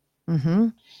 Okay, Mm-hmm.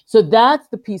 so that's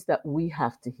the piece that we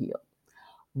have to heal.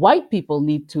 White people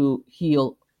need to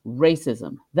heal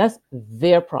racism. That's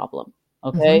their problem.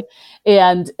 Mm-hmm. Okay.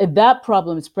 And that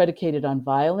problem is predicated on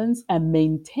violence and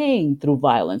maintained through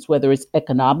violence, whether it's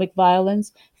economic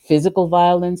violence, physical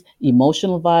violence,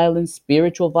 emotional violence,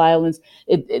 spiritual violence.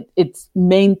 It's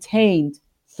maintained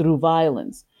through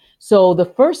violence. So the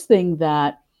first thing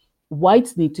that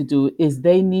whites need to do is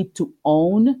they need to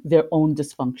own their own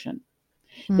dysfunction.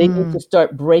 They need to Mm.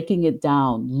 start breaking it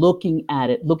down, looking at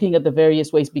it, looking at the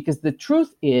various ways, because the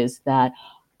truth is that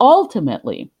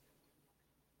ultimately,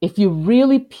 if you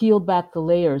really peel back the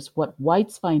layers, what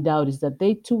whites find out is that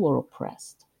they too are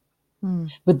oppressed. Mm.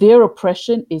 But their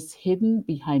oppression is hidden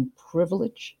behind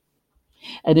privilege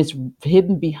and it's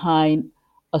hidden behind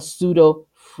a pseudo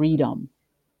freedom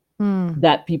Mm.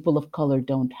 that people of color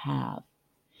don't have.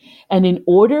 And in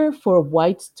order for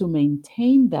whites to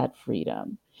maintain that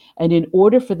freedom, and in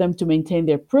order for them to maintain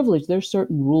their privilege, there's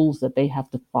certain rules that they have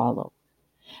to follow.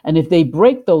 And if they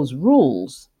break those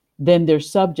rules, then they're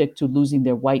subject to losing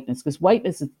their whiteness, because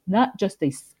whiteness is not just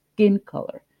a skin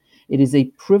color, it is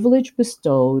a privilege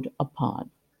bestowed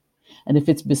upon. And if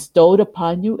it's bestowed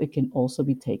upon you, it can also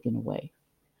be taken away.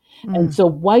 And Mm. so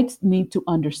whites need to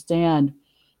understand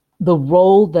the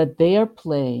role that they are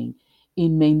playing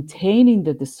in maintaining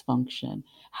the dysfunction,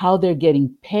 how they're getting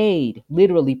paid,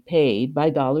 literally paid by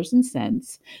dollars and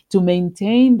cents to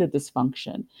maintain the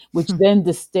dysfunction, which then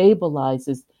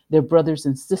destabilizes their brothers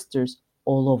and sisters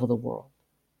all over the world.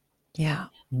 Yeah.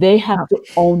 They have Wow. to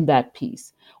own that piece.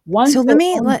 So Once they let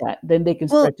me own that, then they can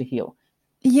well, start to heal.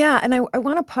 yeah, and I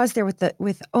want to pause there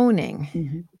with owning,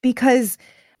 Mhm. because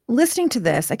listening to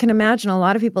this, I can imagine a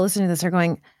lot of people listening to this are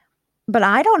going, but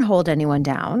I don't hold anyone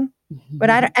down. But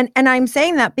I don't, and I'm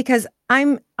saying that because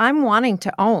I'm wanting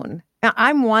to own.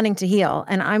 I'm wanting to heal,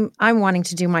 and I'm wanting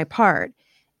to do my part,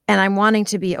 and I'm wanting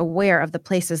to be aware of the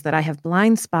places that I have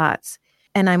blind spots,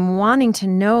 and I'm wanting to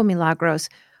know, Milagros,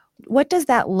 what does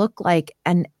that look like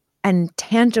and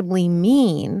tangibly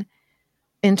mean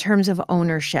in terms of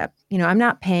ownership? I'm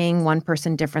not paying one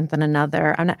person different than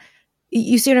another. I'm not.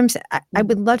 You see what I'm saying? I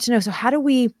would love to know. So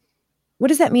what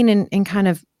does that mean in kind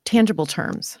of tangible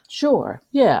terms? Sure.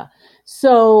 Yeah.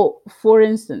 So, for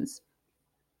instance,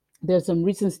 there's some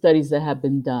recent studies that have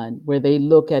been done where they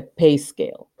look at pay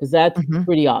scale, because that's Hmm.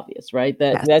 pretty obvious, right?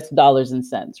 Yes. That's dollars and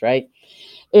cents, right?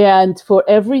 And for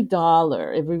every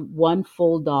dollar, every one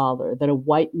full dollar that a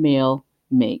white male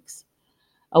makes,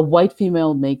 a white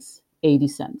female makes 80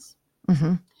 cents.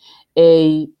 Hmm.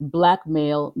 A black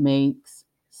male makes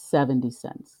 70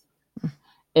 cents.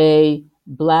 A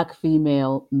black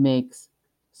female makes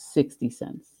 60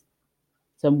 cents,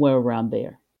 somewhere around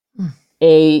there. Mm.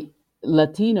 A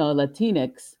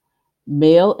Latinx,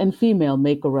 male and female,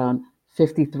 make around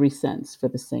 53 cents for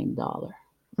the same dollar.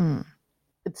 Mm.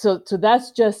 So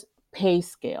that's just pay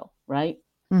scale, right?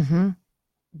 Hmm.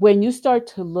 When you start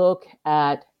to look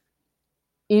at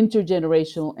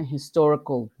intergenerational and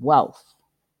historical wealth,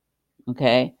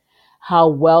 okay, how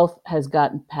wealth has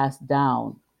gotten passed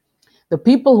down. The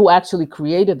people who actually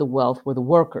created the wealth were the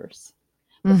workers,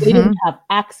 but they Hmm. didn't have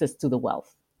access to the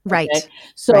wealth. Okay. Right. Right.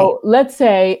 So let's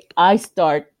say I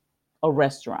start a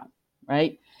restaurant,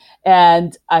 right?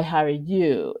 And I hire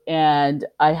you, and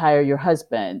I hire your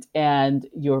husband, and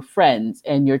your friends,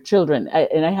 and your children.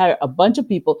 And I hire a bunch of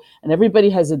people, and everybody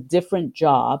has a different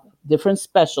job, different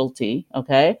specialty.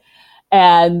 Okay.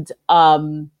 And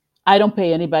I don't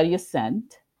pay anybody a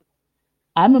cent.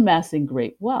 I'm amassing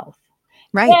great wealth.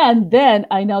 Right. And then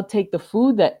I now take the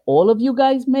food that all of you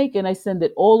guys make and I send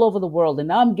it all over the world. And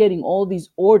now I'm getting all these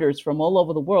orders from all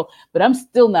over the world, but I'm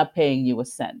still not paying you a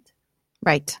cent.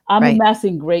 Right. I'm Right.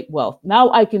 amassing great wealth. Now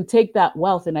I can take that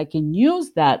wealth and I can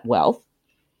use that wealth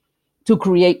to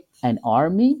create an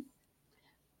army,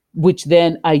 which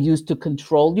then I use to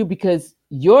control you, because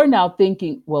you're now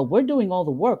thinking, well, we're doing all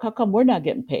the work. How come we're not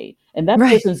getting paid? And that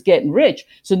Right. person's getting rich.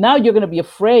 So now you're going to be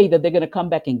afraid that they're going to come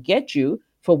back and get you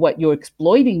for what you're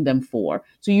exploiting them for.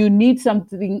 So you need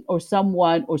something or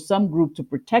someone or some group to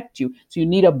protect you. So you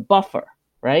need a buffer,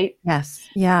 right? Yes.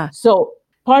 Yeah. So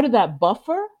part of that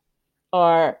buffer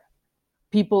are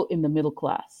people in the middle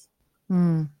class.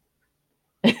 Mm.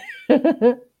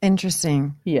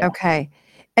 Interesting. Yeah. Okay.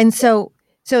 And so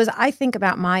as I think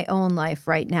about my own life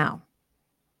right now,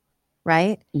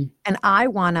 right? And I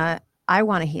want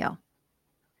to heal.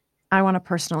 I want to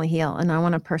personally heal, and I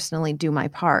want to personally do my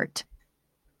part.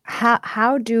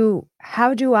 How do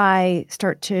I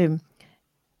start to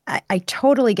I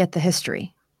totally get the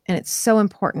history, and it's so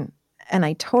important, and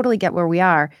I totally get where we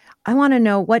are. I want to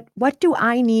know what do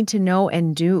I need to know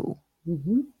and do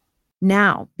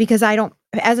now, because I don't,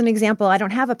 as an example, I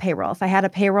don't have a payroll. If I had a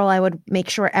payroll, I would make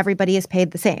sure everybody is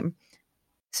paid the same.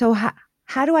 So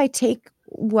how do I take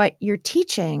what you're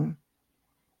teaching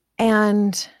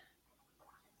and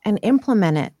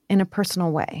implement it in a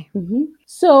personal way?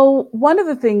 So one of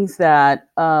the things that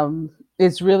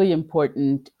is really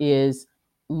important is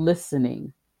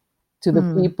listening to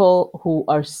the people who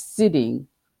are sitting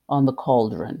on the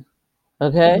cauldron.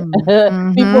 Okay.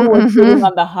 People who are sitting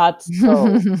on the hot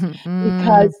stove,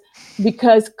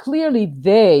 because clearly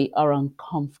they are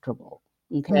uncomfortable.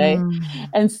 Okay.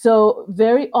 And so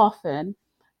very often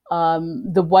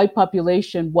the white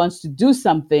population wants to do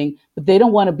something, but they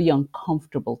don't want to be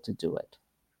uncomfortable to do it.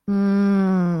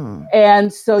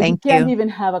 And so you can't even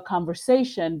have a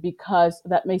conversation because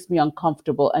that makes me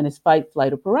uncomfortable, and it's fight,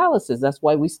 flight, or paralysis. That's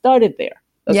why we started there.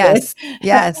 Okay?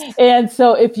 Yes. And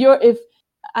so if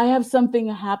I have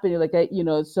something happening, like I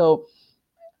want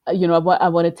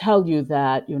to tell you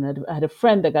that, I had a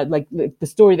friend that got like the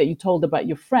story that you told about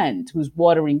your friend who's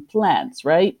watering plants,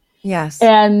 right? Yes.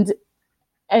 And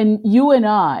you and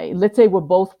I, let's say we're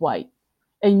both white,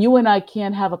 and you and I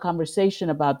can't have a conversation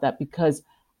about that because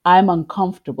I'm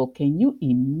uncomfortable. Can you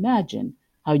imagine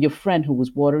how your friend who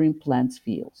was watering plants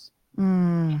feels?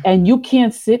 And you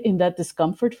can't sit in that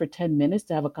discomfort for 10 minutes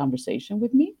to have a conversation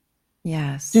with me?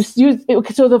 Yes. So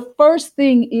the first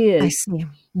thing is, I see.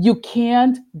 You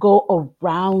can't go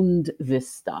around this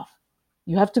stuff.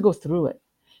 You have to go through it.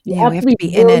 We have to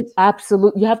be in it.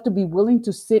 Absolutely. You have to be willing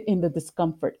to sit in the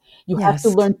discomfort. You have to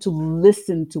learn to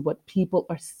listen to what people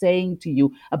are saying to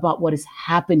you about what is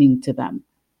happening to them.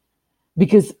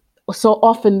 Because so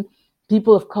often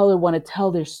people of color want to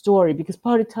tell their story, because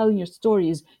part of telling your story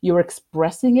is you're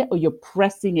expressing it or you're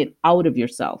pressing it out of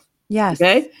yourself. Yes.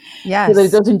 Okay? Yes. So that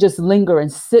it doesn't just linger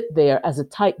and sit there as a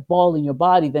tight ball in your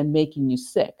body, then making you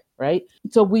sick, right?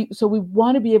 So we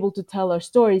want to be able to tell our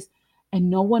stories, and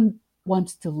no one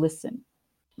wants to listen.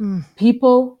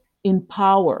 People in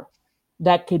power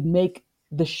that could make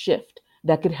the shift,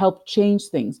 that could help change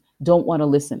things, don't want to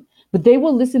listen. But they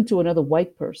will listen to another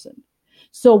white person.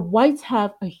 So whites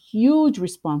have a huge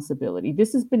responsibility.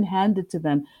 This has been handed to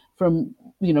them from,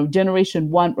 generation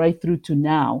one right through to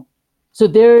now. So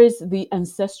there is the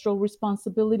ancestral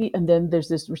responsibility, and then there's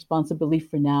this responsibility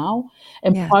for now.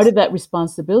 And part of that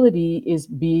responsibility is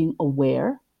being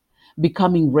aware,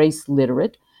 becoming race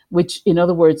literate, which in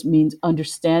other words means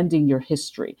understanding your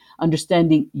history,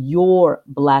 understanding your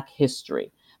Black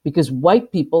history, because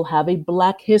white people have a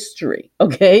Black history.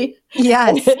 Okay.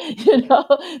 Yes.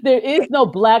 There is no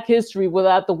Black history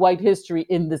without the white history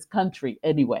in this country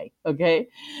anyway. Okay.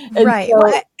 And right.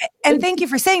 So, and thank you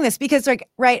for saying this, because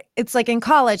it's like in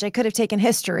college, I could have taken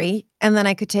history, and then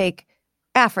I could take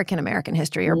African American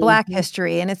history or Black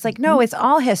history. And it's like, no, it's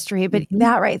all history. But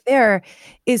that right there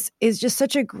is just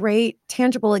such a great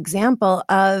tangible example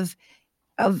of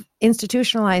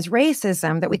institutionalized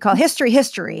racism that we call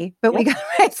history, but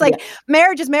it's like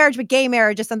marriage is marriage, but gay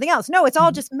marriage is something else. No, it's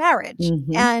all just marriage.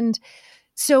 And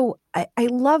so I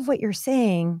love what you're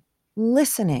saying,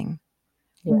 listening,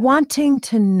 wanting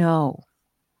to know,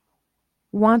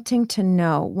 wanting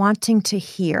to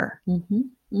hear.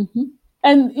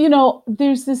 And,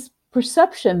 there's this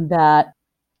perception that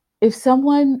if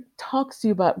someone talks to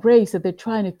you about race, that they're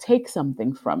trying to take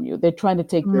something from you. They're trying to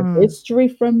take your history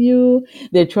from you.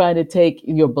 They're trying to take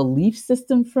your belief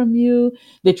system from you.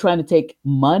 They're trying to take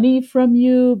money from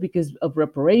you because of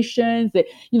reparations.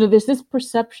 There's this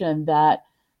perception that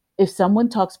if someone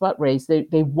talks about race, they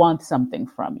want something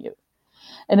from you.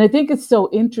 And I think it's so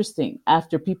interesting,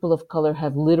 after people of color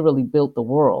have literally built the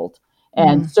world,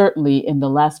 and certainly in the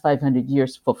last 500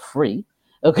 years for free,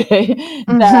 okay,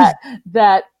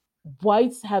 that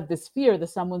whites have this fear that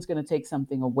someone's going to take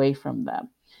something away from them.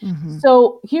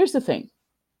 So here's the thing.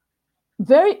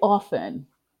 Very often,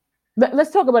 let's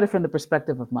talk about it from the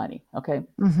perspective of money, okay?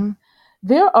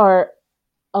 There are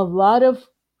a lot of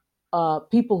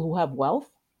people who have wealth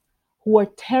who are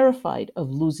terrified of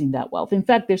losing that wealth. In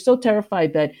fact, they're so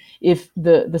terrified that if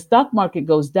the stock market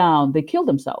goes down, they kill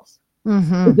themselves.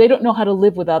 Mm-hmm. They don't know how to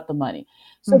live without the money.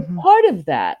 So Mm-hmm. part of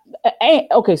that,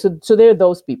 okay, so there are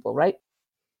those people, right?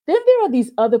 Then there are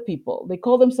these other people. They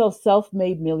call themselves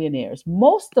self-made millionaires.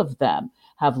 Most of them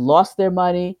have lost their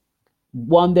money,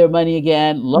 won their money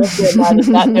again, lost their money,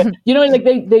 got their,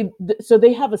 like so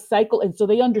they have a cycle, and so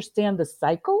they understand the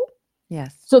cycle.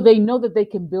 Yes. So they know that they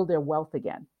can build their wealth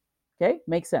again. Okay,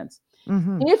 makes sense.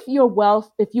 Mm-hmm. If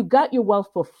you got your wealth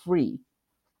for free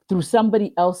through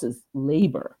somebody else's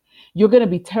labor, you're going to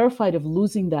be terrified of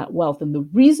losing that wealth. And the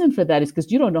reason for that is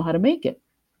because you don't know how to make it,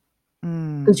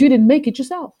 because you didn't make it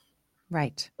yourself.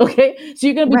 Right. Okay. So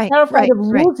you're going to be Right. terrified Right. of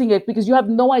Right. losing it because you have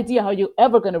no idea how you're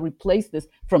ever going to replace this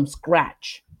from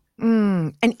scratch.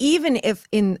 And even if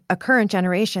in a current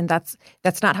generation, that's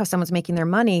not how someone's making their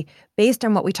money, based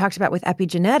on what we talked about with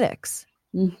epigenetics,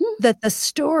 that the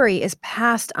story is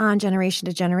passed on generation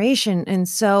to generation. And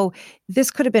so this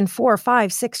could have been 4,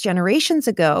 5, 6 generations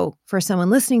ago for someone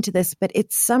listening to this, but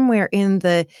it's somewhere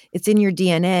it's in your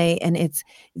DNA, and it's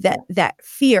that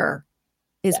fear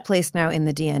is placed now in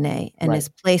the DNA and is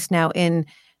placed now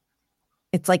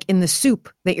it's like in the soup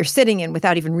that you're sitting in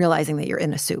without even realizing that you're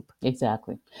in a soup.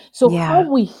 Exactly. So how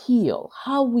we heal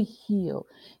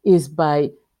is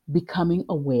by becoming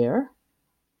aware,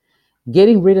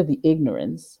 getting rid of the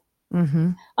ignorance,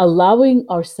 allowing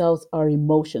ourselves our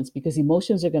emotions, because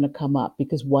emotions are going to come up.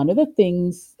 Because one of the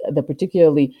things that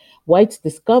particularly whites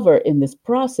discover in this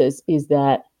process is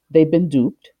that they've been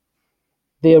duped.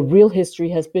 Their real history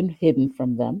has been hidden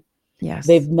from them. Yes.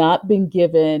 They've not been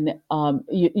given,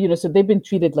 so they've been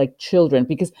treated like children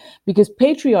because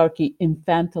patriarchy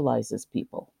infantilizes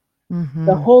people.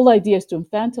 The whole idea is to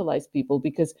infantilize people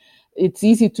because it's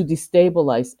easy to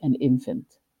destabilize an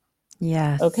infant.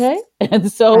 Yes. Okay.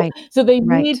 And so they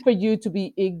Right. need for you to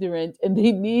be ignorant, and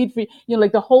they need for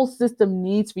like the whole system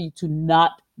needs for you to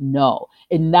not know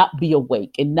and not be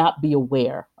awake and not be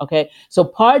aware. Okay. So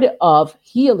part of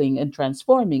healing and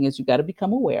transforming is you got to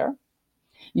become aware.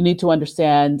 You need to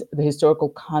understand the historical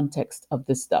context of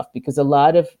this stuff, because a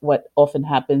lot of what often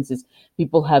happens is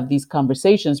people have these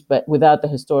conversations, but without the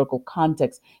historical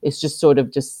context, it's just sort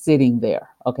of just sitting there,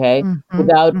 okay,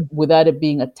 without it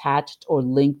being attached or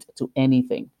linked to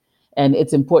anything. And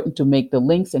it's important to make the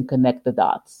links and connect the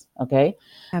dots, okay?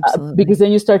 Absolutely. Because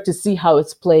then you start to see how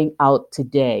it's playing out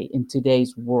today in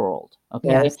today's world,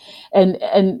 okay? Yes.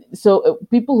 And so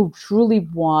people who truly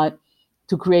want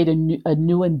to create a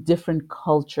new and different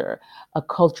culture, a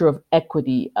culture of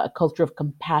equity, a culture of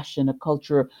compassion, a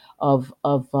culture of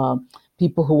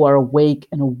people who are awake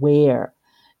and aware,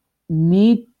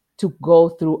 need to go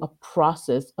through a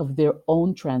process of their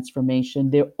own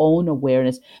transformation, their own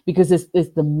awareness, because it's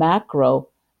the macro,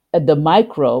 the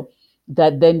micro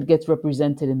that then gets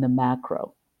represented in the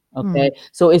macro. Okay.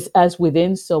 So it's as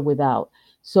within, so without.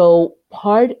 So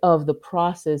part of the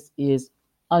process is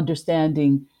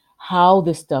understanding how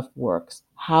this stuff works,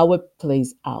 how it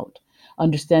plays out,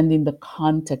 understanding the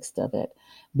context of it,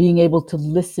 being able to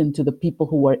listen to the people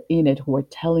who are in it, who are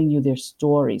telling you their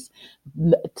stories.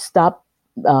 Stop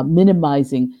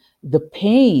minimizing the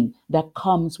pain that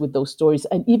comes with those stories,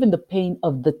 and even the pain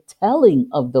of the telling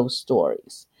of those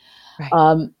stories.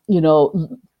 Right.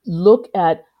 Look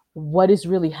at what is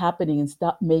really happening and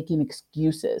stop making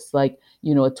excuses. Like, a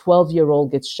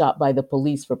 12-year-old gets shot by the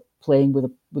police for playing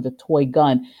with a toy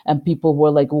gun, and people were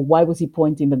like, well, why was he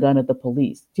pointing the gun at the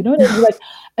police? Do you know what I mean?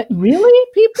 Like, really,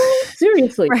 people?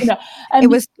 Seriously. Right. And It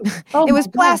was oh it was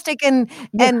my God. plastic and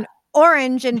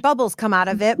orange and bubbles come out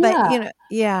of it, but right.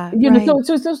 So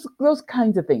it's those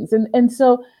kinds of things. And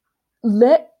so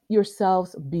let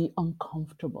yourselves be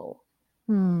uncomfortable,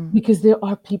 because there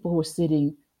are people who are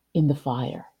sitting in the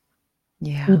fire.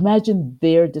 Yeah. Imagine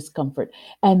their discomfort,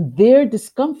 and their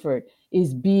discomfort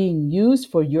is being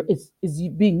used is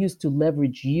being used to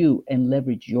leverage you and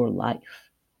leverage your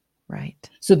life. Right.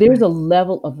 So there's a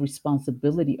level of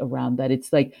responsibility around that.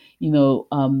 It's like,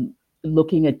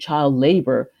 looking at child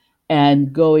labor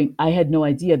and going, I had no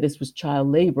idea this was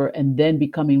child labor, and then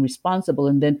becoming responsible,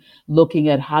 and then looking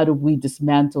at how do we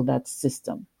dismantle that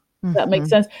system. That makes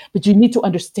sense. But you need to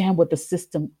understand what the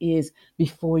system is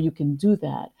before you can do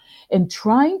that. And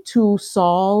trying to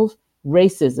solve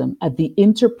racism at the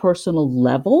interpersonal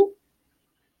level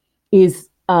is,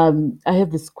 I have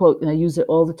this quote and I use it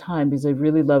all the time because I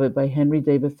really love it, by Henry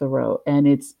David Thoreau. And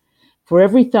it's, for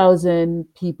every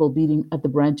 1,000 people beating at the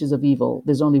branches of evil,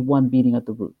 there's only one beating at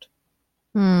the root.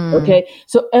 Okay,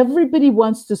 so everybody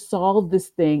wants to solve this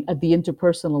thing at the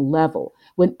interpersonal level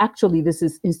when actually this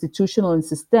is institutional and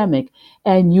systemic,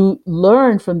 and you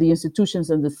learn from the institutions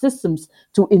and the systems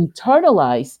to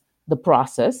internalize the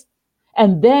process,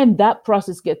 and then that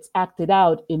process gets acted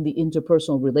out in the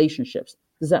interpersonal relationships.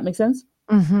 Does that make sense?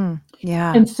 Mm-hmm.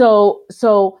 Yeah. And so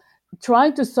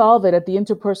trying to solve it at the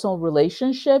interpersonal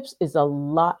relationships is a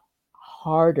lot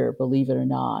harder, believe it or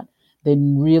not,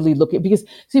 than really looking, because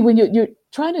see, when you're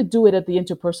trying to do it at the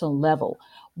interpersonal level,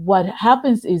 what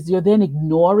happens is you're then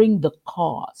ignoring the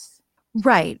cause.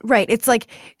 Right, right. It's like,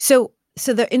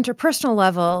 so the interpersonal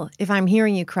level, if I'm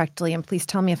hearing you correctly, and please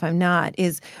tell me if I'm not,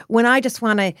 is when I just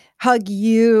want to hug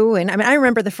you. And I mean, I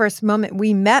remember the first moment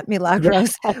we met,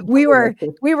 Milagros. We were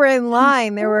in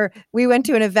line. We went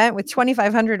to an event with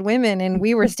 2,500 women, and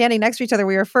we were standing next to each other.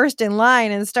 We were first in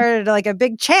line and started like a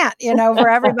big chant, for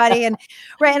everybody. And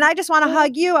right, and I just want to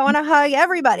hug you. I want to hug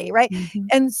everybody, right? Mhm.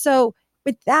 And so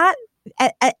with that,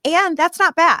 and that's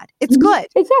not bad. It's good.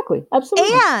 Exactly.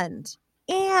 Absolutely.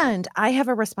 And I have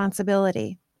a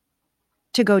responsibility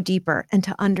to go deeper and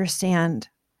to understand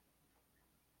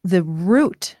the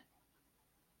root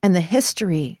and the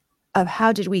history of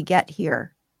how did we get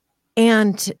here.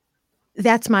 And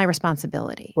that's my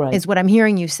responsibility, Right. is what I'm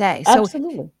hearing you say.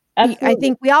 Absolutely. So Absolutely. I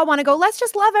think we all want to go, let's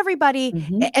just love everybody.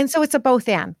 Mhm. And so it's a both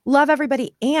and. Love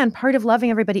everybody. And part of loving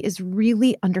everybody is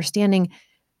really understanding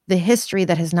the history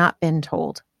that has not been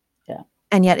told. Yeah.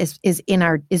 And yet is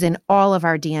in all of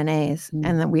our DNAs,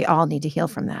 and that we all need to heal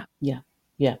from that. Yeah.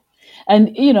 And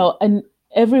and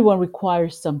everyone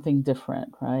requires something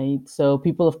different, right? So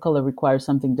people of color require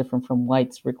something different from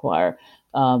whites require,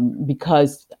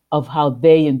 because of how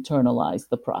they internalize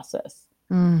the process.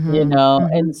 Mm-hmm.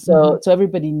 And so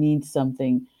everybody needs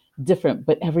something different,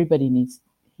 but everybody needs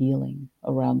healing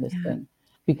around this thing,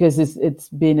 because it's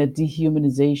been a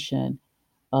dehumanization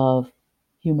of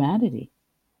humanity.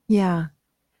 Yeah.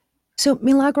 So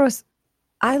Milagros,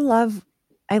 I love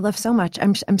so much.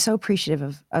 I'm so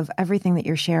appreciative of everything that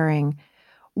you're sharing.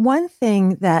 One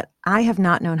thing that I have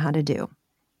not known how to do,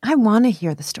 I want to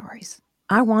hear the stories.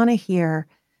 I want to hear.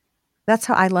 That's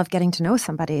how I love getting to know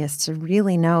somebody, is to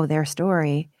really know their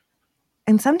story.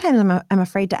 And sometimes I'm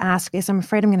afraid to ask, is I'm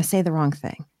afraid I'm going to say the wrong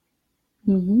thing.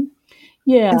 Mm-hmm.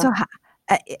 Yeah. And so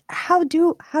how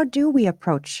do we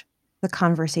approach the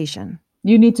conversation?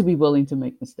 You need to be willing to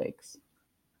make mistakes.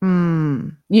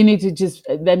 You need to just,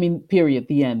 period,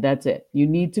 the end. That's it. You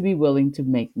need to be willing to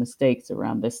make mistakes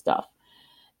around this stuff.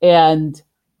 And,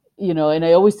 and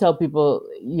I always tell people,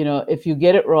 if you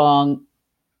get it wrong,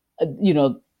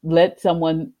 let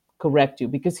someone correct you.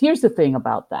 Because here's the thing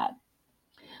about that.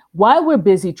 While we're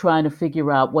busy trying to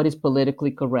figure out what is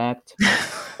politically correct,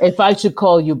 if I should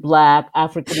call you Black,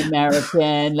 African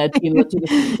American, Latino,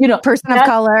 person of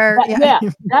color.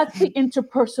 That's the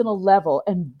interpersonal level.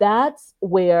 And that's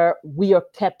where we are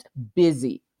kept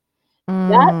busy.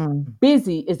 That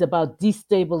busy is about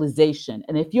destabilization.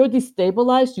 And if you're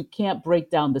destabilized, you can't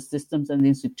break down the systems and the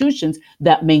institutions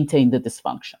that maintain the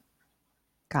dysfunction.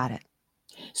 Got it.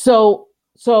 So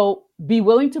be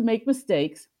willing to make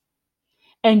mistakes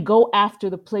and go after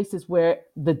the places where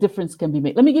the difference can be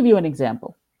made. Let me give you an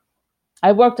example.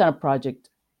 I worked on a project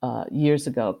years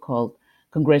ago called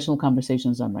Congressional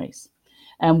Conversations on Race.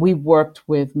 And we worked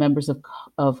with members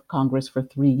of Congress for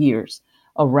 3 years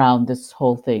around this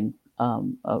whole thing,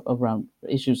 around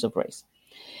issues of race.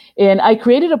 And I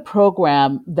created a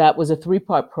program that was a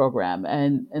 3-part program.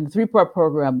 And the 3-part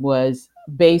program was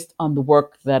based on the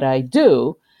work that I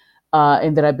do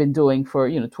and that I've been doing for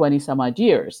 20 some odd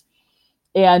years.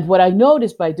 And what I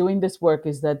noticed by doing this work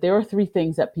is that there are 3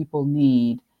 things that people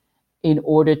need in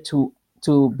order to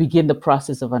begin the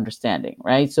process of understanding,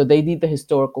 right? So they need the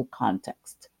historical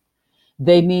context.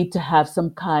 They need to have some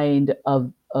kind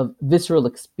of visceral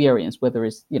experience, whether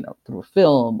it's, through a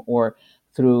film or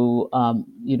through,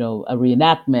 a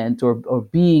reenactment or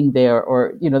being there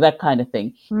or, that kind of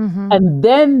thing. Mm-hmm. And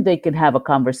then they can have a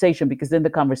conversation, because then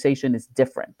the conversation is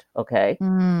different. Okay.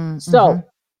 Mm-hmm.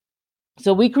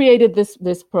 So we created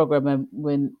this program,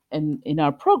 and in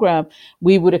our program,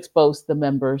 we would expose the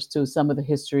members to some of the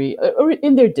history or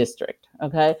in their district,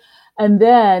 okay? And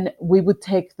then we would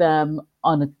take them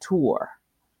on a tour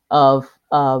of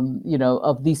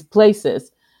of these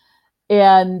places,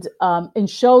 and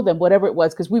show them whatever it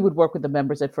was, because we would work with the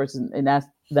members at first and ask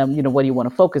them, what do you want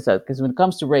to focus on? Because when it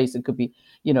comes to race, it could be,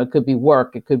 it could be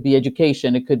work, it could be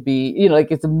education, it could be,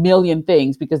 it's a million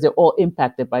things, because they're all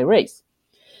impacted by race.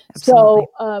 Absolutely.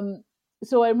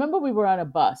 So I remember we were on a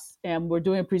bus and we're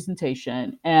doing a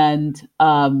presentation, and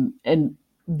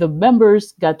the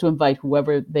members got to invite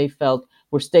whoever they felt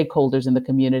were stakeholders in the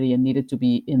community and needed to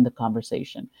be in the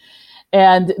conversation.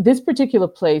 And this particular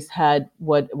place had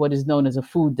what is known as a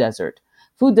food desert.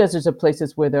 Food deserts are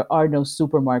places where there are no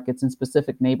supermarkets in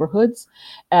specific neighborhoods.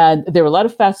 And there are a lot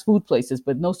of fast food places,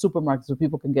 but no supermarkets where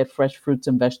people can get fresh fruits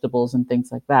and vegetables and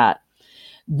things like that.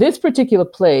 This particular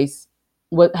place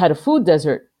had a food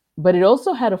desert, but it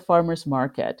also had a farmer's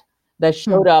market that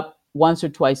showed up once or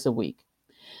twice a week.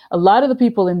 A lot of the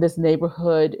people in this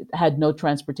neighborhood had no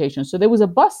transportation. So there was a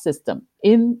bus system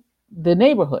in the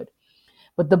neighborhood,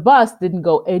 but the bus didn't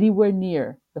go anywhere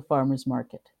near the farmer's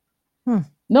market.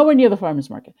 Nowhere near the farmer's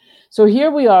market. So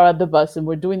here we are at the bus, and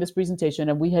we're doing this presentation,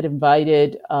 and we had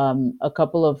invited a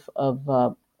couple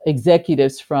of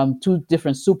executives from two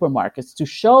different supermarkets to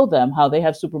show them how they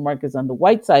have supermarkets on the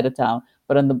white side of town,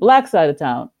 but on the black side of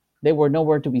town, they were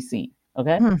nowhere to be seen.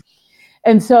 Okay.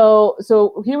 And so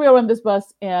here we are on this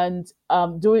bus, and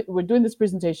we're doing this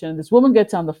presentation, and this woman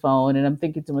gets on the phone, and I'm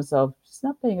thinking to myself, she's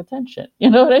not paying attention. You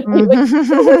know what I mean? Like, she's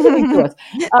listening to us.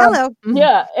 Hello.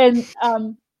 Yeah.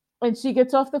 And she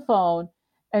gets off the phone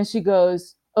and she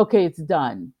goes, okay, it's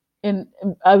done. And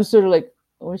I was sort of like,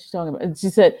 what is she talking about? And she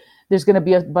said, there's going to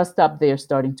be a bus stop there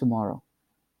starting tomorrow.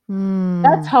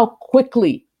 That's how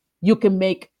quickly you can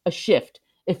make a shift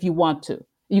if you want to.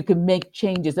 You can make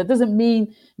changes. That doesn't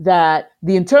mean that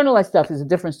the internalized stuff is a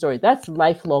different story. That's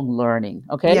lifelong learning.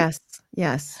 Okay.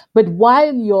 Yes. But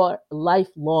while you're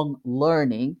lifelong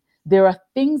learning, there are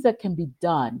things that can be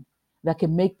done that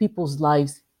can make people's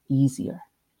lives easier,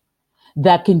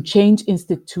 that can change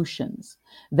institutions,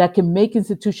 that can make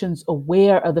institutions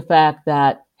aware of the fact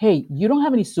that, hey, you don't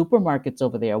have any supermarkets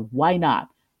over there. Why not?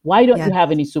 Why don't you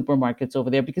have any supermarkets over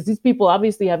there? Because these people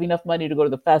obviously have enough money to go to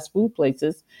the fast food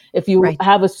places. If you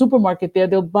have a supermarket there,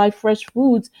 they'll buy fresh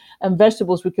foods and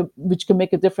vegetables, which can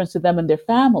make a difference to them and their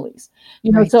families.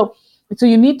 You know, so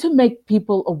you need to make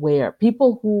people aware.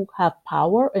 People who have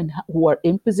power and who are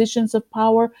in positions of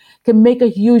power can make a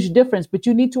huge difference, but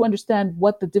you need to understand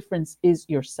what the difference is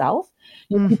yourself.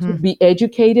 You need to be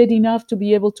educated enough to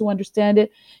be able to understand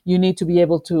it. You need to be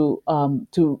able to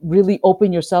really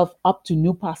open yourself up to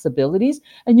new possibilities,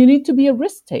 and you need to be a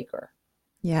risk taker.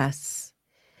 Yes.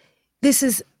 This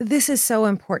is so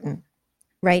important,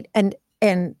 right? And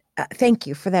thank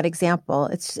you for that example.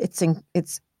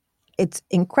 It's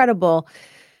incredible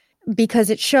because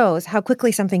it shows how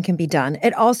quickly something can be done.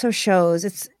 It also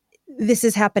shows this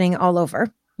is happening all over.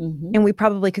 And we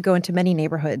probably could go into many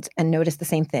neighborhoods and notice the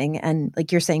same thing. And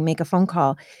like you're saying, make a phone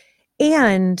call.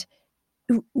 And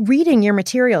reading your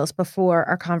materials before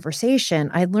our conversation,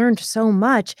 I learned so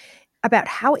much about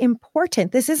how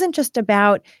important this isn't just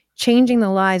about changing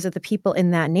the lives of the people in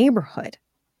that neighborhood.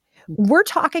 We're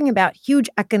talking about huge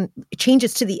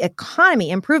changes to the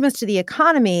economy, improvements to the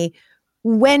economy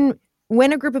when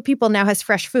a group of people now has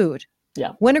fresh food.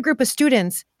 Yeah. When a group of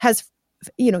students has,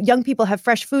 young people have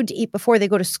fresh food to eat before they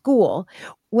go to school,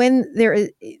 when there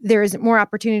is more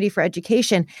opportunity for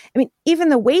education. I mean, even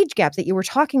the wage gap that you were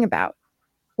talking about,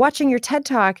 watching your TED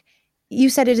Talk, you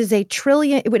said it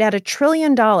would add $1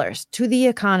 trillion to the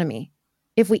economy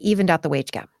if we evened out the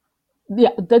wage gap. Yeah,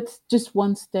 that's just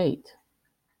one state.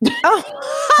 Oh,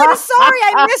 I'm sorry,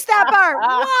 I missed that part.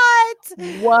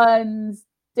 What? One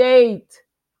state.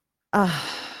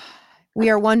 We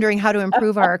are wondering how to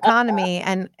improve our economy,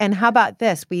 and how about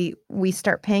this? We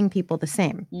start paying people the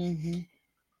same.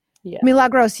 Yeah.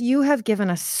 Milagros, you have given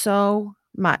us so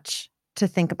much to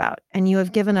think about, and you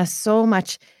have given us so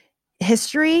much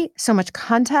history, so much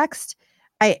context.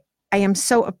 I am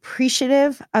so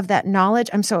appreciative of that knowledge.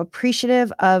 I'm so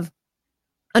appreciative of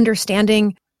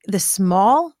understanding the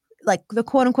small, like the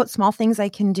quote unquote small things I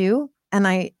can do.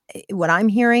 And what I'm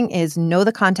hearing is know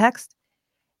the context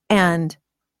and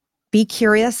be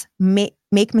curious, make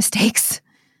mistakes,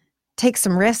 take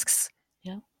some risks.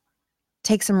 Yeah.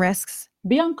 Take some risks.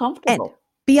 Be uncomfortable. And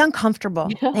be uncomfortable.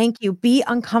 Yeah. Thank you. Be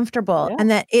uncomfortable. Yeah.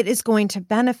 And that it is going to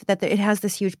benefit, that it has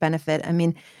this huge benefit. I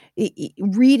mean,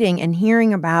 reading and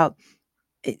hearing about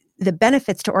the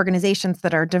benefits to organizations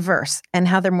that are diverse and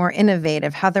how they're more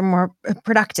innovative, how they're more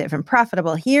productive and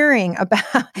profitable, hearing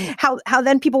about how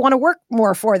then people want to work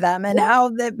more for them and how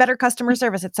the better customer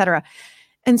service, et cetera.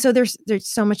 And so there's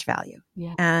so much value.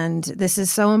 Yeah. And this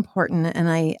is so important. And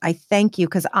I thank you,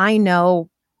 because I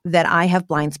know that I have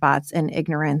blind spots and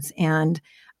ignorance, and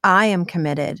I am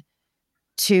committed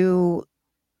to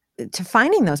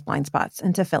finding those blind spots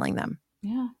and to filling them.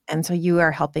 Yeah. And so you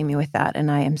are helping me with that, and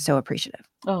I am so appreciative.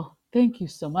 Oh, thank you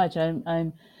so much.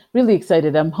 I'm really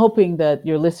excited. I'm hoping that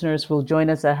your listeners will join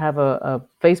us. I have a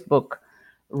Facebook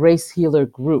Race Healer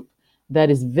group that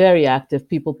is very active.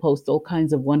 People post all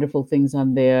kinds of wonderful things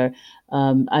on there.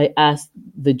 I ask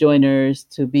the joiners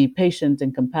to be patient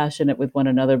and compassionate with one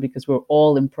another because we're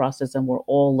all in process and we're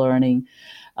all learning.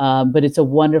 But it's a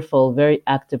wonderful, very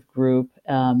active group.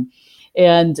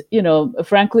 And,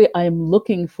 frankly, I'm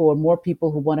looking for more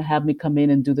people who want to have me come in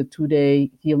and do the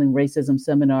 2-day healing racism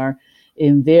seminar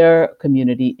in their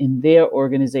community, in their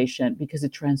organization, because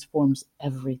it transforms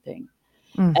everything.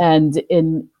 And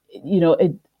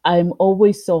I'm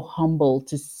always so humbled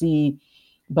to see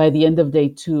by the end of day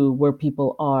 2 where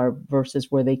people are versus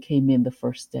where they came in the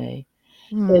first day.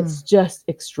 It's just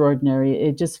extraordinary.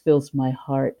 It just fills my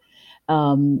heart.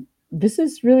 This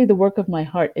is really the work of my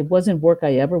heart. It wasn't work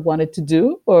I ever wanted to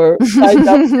do or signed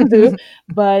up to do,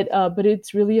 but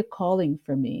it's really a calling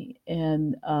for me.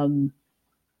 And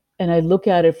I look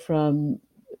at it from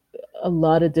a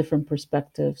lot of different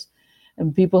perspectives.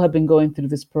 And people have been going through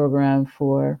this program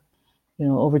for,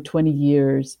 over 20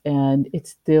 years, and it's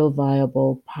still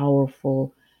viable,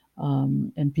 powerful,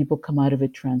 and people come out of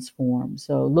it transformed.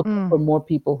 So looking for more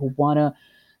people who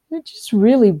just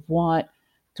really want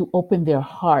to open their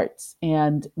hearts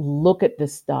and look at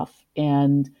this stuff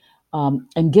and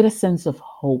get a sense of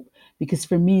hope. Because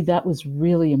for me, that was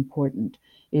really important,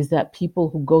 is that people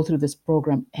who go through this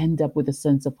program end up with a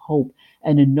sense of hope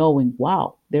and a knowing,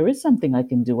 wow, there is something I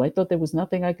can do. I thought there was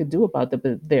nothing I could do about it,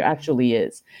 but there actually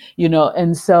is,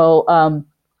 and so,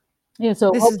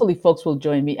 so hopefully folks will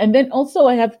join me. And then also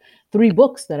I have 3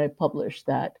 books that I published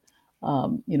that,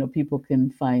 people can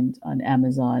find on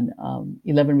Amazon.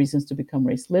 11 Reasons to Become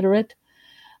Race Literate,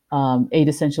 8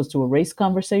 Essentials to a Race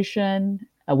Conversation,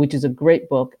 which is a great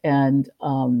book, and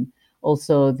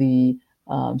also the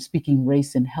Speaking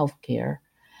Race in Healthcare.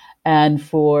 And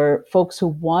for folks who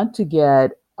want to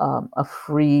get a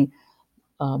free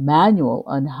manual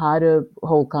on how to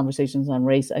hold conversations on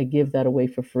race, I give that away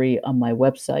for free on my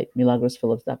website,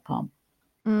 milagrosphillips.com.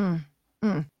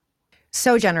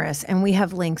 So generous. And we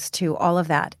have links to all of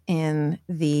that in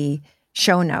the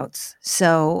show notes.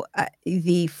 So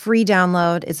the free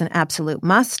download is an absolute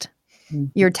must.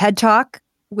 Your TED Talk,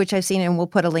 which I've seen and we'll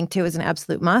put a link to, is an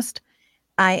absolute must.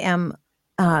 I am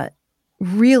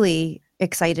really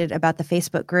excited about the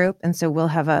Facebook group. And so we'll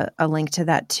have a link to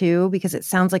that too, because it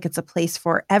sounds like it's a place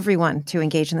for everyone to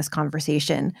engage in this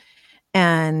conversation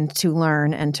and to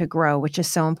learn and to grow, which is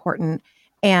so important.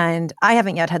 And I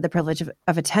haven't yet had the privilege of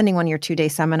attending one of your 2-day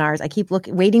seminars. I keep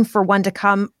waiting for one to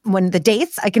come when the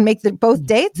dates, I can make both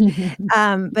dates.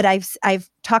 But I've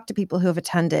talked to people who have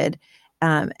attended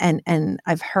and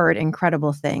I've heard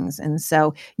incredible things. And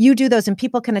so you do those and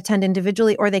people can attend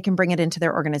individually or they can bring it into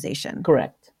their organization.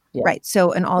 Correct. Yeah. Right.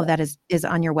 So, and all of that is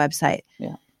on your website.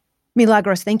 Yeah.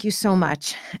 Milagros, thank you so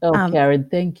much. Oh, Karen,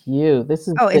 thank you. This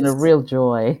has been a real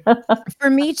joy. For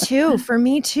me too. For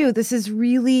me too. This is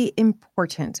really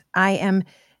important. I am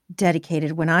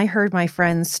dedicated. When I heard my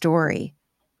friend's story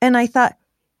and I thought,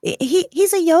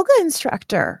 he's a yoga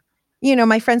instructor.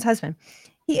 My friend's husband,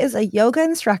 he is a yoga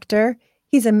instructor.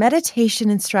 He's a meditation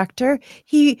instructor.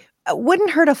 He wouldn't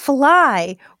hurt a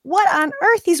fly. What on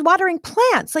earth? He's watering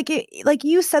plants. Like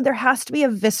you said, there has to be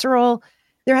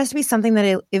something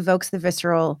that evokes the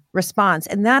visceral response.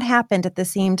 And that happened at the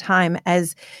same time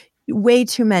as way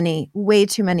too many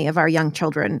of our young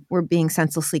children were being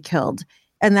senselessly killed.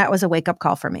 And that was a wake-up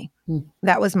call for me.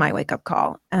 That was my wake-up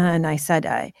call. And I said,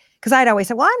 because I'd always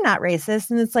said, well, I'm not racist.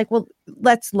 And it's like, well,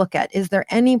 let's look at, is there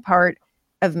any part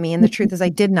of me? And the truth is I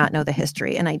did not know the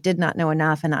history and I did not know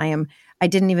enough. And I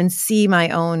didn't even see my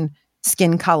own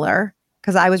skin color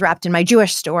because I was wrapped in my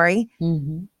Jewish story.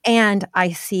 Mm-hmm. And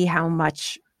I see how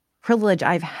much privilege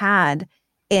I've had.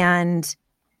 And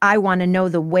I want to know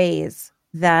the ways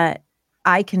that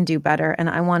I can do better. And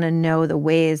I want to know the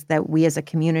ways that we as a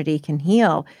community can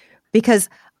heal, because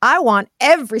I want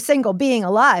every single being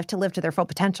alive to live to their full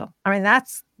potential. I mean,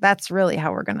 that's really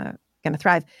how we're gonna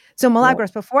thrive. So Milagros,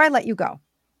 before I let you go,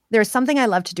 there's something I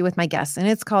love to do with my guests, and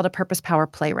it's called a Purpose Power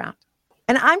Play Round.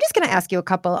 And I'm just going to ask you a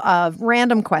couple of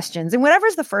random questions, and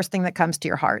whatever's the first thing that comes to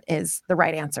your heart is the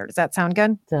right answer. Does that sound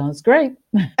good? Sounds great.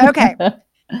 Okay.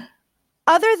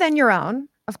 Other than your own,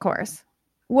 of course,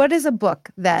 what is a book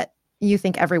that you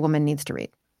think every woman needs to read?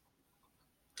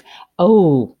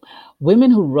 Oh,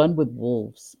 Women Who Run with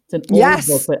Wolves. It's an old book,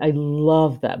 Yes. but I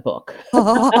love that book.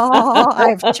 Oh, I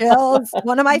have chills.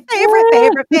 One of my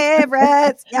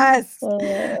favorites. Yes.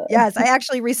 Yes. I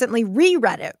actually recently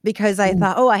reread it because I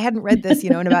thought, I hadn't read this,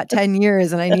 in about 10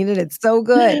 years and I needed it. It's so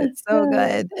good. It's so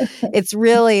good. It's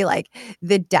really like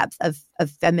the depth of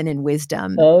feminine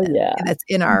wisdom Oh, yeah. that's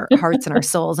in our hearts and our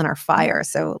souls and our fire.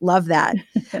 So love that.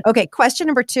 Okay. Question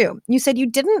number 2. You said you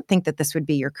didn't think that this would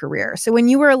be your career. So when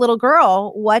you were a little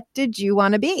girl, what did you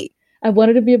want to be? I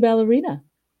wanted to be a ballerina.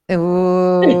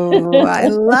 Oh, I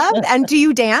love that. And do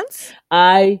you dance?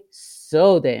 I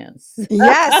so dance.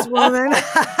 Yes, woman.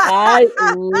 I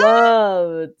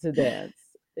love to dance.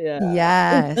 Yeah.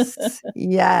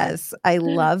 Yes. I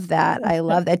love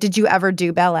that. Did you ever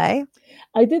do ballet?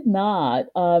 I did not.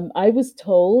 I was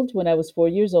told when I was 4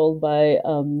 years old by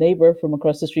a neighbor from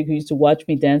across the street who used to watch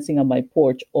me dancing on my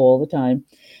porch all the time.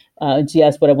 And she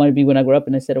asked what I wanted to be when I grew up,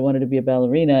 and I said I wanted to be a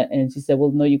ballerina. And she said,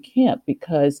 "Well, no, you can't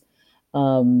because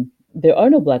there are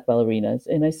no black ballerinas."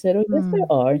 And I said, "Oh, yes, there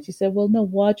are." And she said, "Well, no,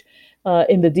 watch.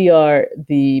 In the DR,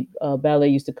 the ballet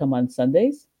used to come on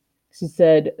Sundays." She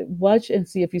said, "Watch and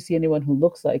see if you see anyone who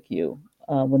looks like you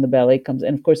when the ballet comes."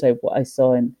 And of course, I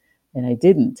saw and I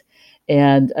didn't.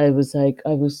 And I was like,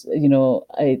 I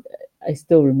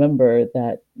still remember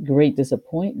that great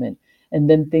disappointment. And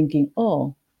then thinking,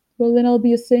 oh, well, then I'll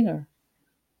be a singer.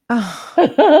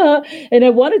 Oh. And I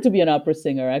wanted to be an opera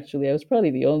singer, actually. I was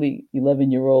probably the only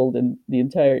 11-year-old in the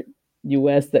entire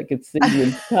US that could sing the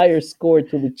entire score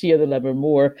to Lucia de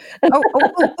Lammermoor.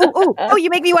 Oh, you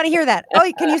make me want to hear that.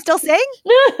 Oh, can you still sing?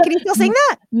 Can you still sing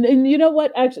that? And you know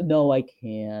what? Actually, no, I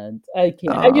can't. I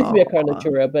used to be a Carla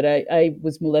Chura, but I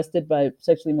was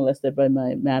sexually molested by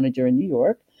my manager in New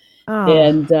York.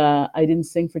 And I didn't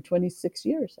sing for 26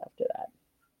 years after that.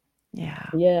 Yeah.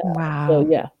 Yeah. Wow.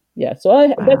 So yeah.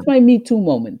 So that's my Me Too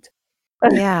moment.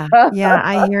 Yeah.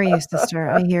 I hear you, sister.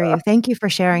 I hear you. Thank you for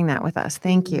sharing that with us.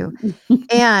 Thank you.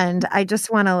 And I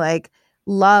just want to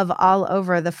love all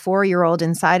over the 4-year-old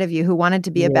inside of you who wanted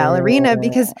to be a ballerina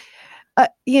because, Well,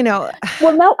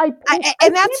 now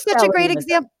and that's such a great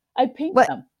example. I paint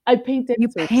them. I paint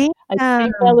dancers. You paint them. I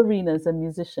paint ballerinas and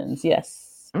musicians.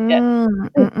 Yes.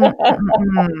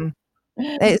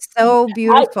 It's so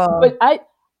beautiful.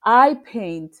 I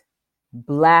paint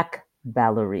Black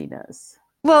ballerinas.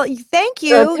 Well, thank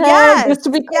you. Okay, yes. Just to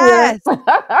be clear. Yes.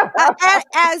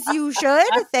 As you should.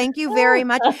 Thank you very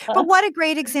much. But what a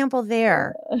great example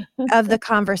there of the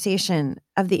conversation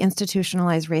of the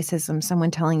institutionalized racism,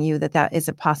 someone telling you that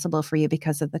isn't possible for you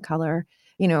because of the color,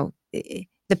 the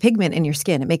pigment in your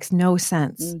skin. It makes no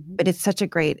sense. Mm-hmm. But it's such a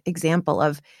great example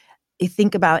of, you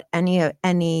think about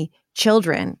any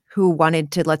children who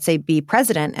wanted to, let's say, be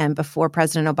president, and before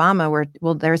President Obama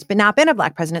there's not been a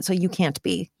black president, so you can't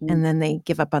be. Mm-hmm. And then they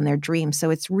give up on their dream.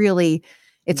 So it's really,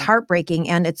 it's heartbreaking,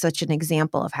 and it's such an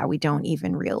example of how we don't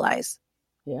even realize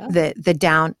the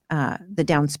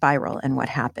down spiral and what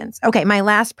happens. Okay, my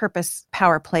last purpose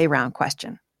power play round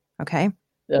question. Okay.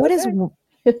 What is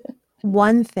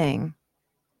one thing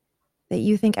that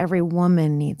you think every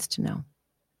woman needs to know?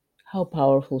 How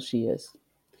powerful she is.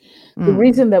 The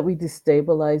reason that we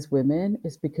destabilize women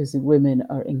is because women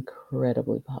are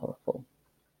incredibly powerful.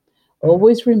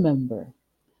 Always remember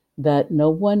that no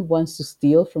one wants to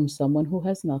steal from someone who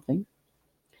has nothing,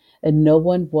 and no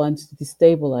one wants to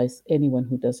destabilize anyone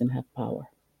who doesn't have power.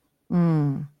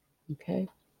 Okay?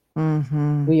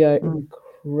 Mm-hmm. We are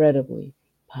incredibly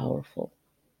powerful.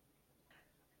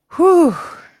 Whew.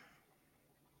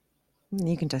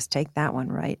 You can just take that one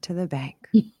right to the bank.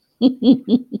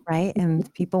 Right?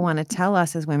 And people want to tell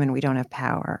us as women we don't have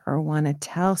power, or want to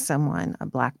tell someone, a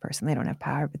black person, they don't have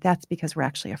power. But that's because we're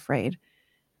actually afraid.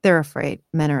 They're afraid.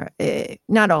 Men are,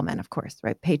 not all men, of course,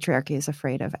 right? Patriarchy is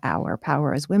afraid of our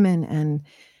power as women.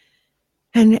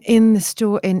 And in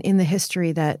the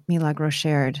history that Milagros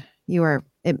shared,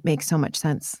 it makes so much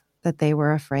sense that they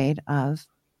were afraid of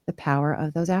the power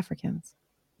of those Africans.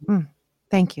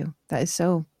 Thank you.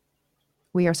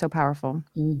 We are so powerful.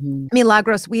 Mm-hmm.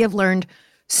 Milagros, we have learned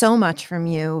so much from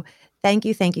you. Thank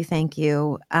you, thank you, thank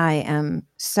you. I am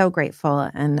so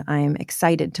grateful, and I am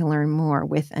excited to learn more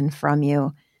with and from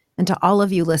you. And to all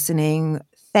of you listening,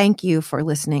 thank you for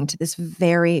listening to this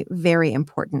very, very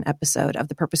important episode of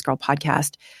the Purpose Girl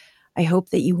podcast. I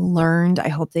hope that you learned. I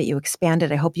hope that you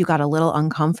expanded. I hope you got a little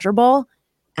uncomfortable,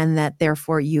 and that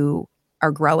therefore you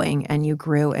are growing, and you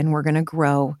grew, and we're going to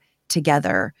grow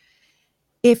together.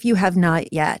 If you have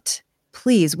not yet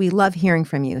Please, we love hearing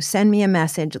from you. Send me a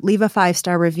message, leave a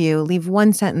 5-star review, leave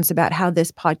one sentence about how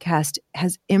this podcast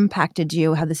has impacted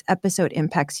you, how this episode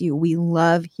impacts you. We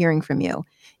love hearing from you.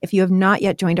 If you have not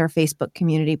yet joined our Facebook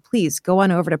community, please go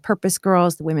on over to Purpose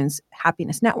Girls, the Women's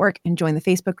Happiness Network, and join the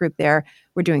Facebook group there.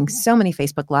 We're doing so many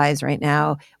Facebook Lives right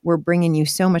now. We're bringing you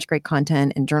so much great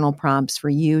content and journal prompts for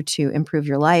you to improve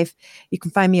your life. You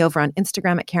can find me over on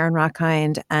Instagram at Karen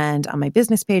Rockhind and on my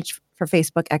business page for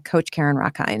Facebook at Coach Karen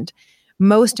Rockhind.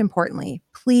 Most importantly,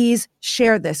 please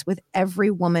share this with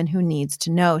every woman who needs to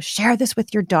know. Share this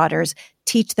with your daughters.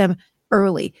 Teach them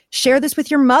early. Share this with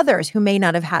your mothers who may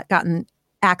not have gotten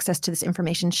access to this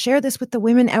information. Share this with the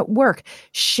women at work.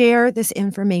 Share this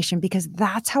information because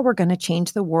that's how we're going to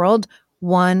change the world,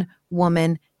 one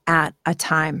woman at a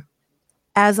time.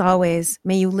 As always,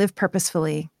 may you live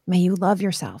purposefully, may you love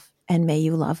yourself, and may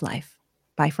you love life.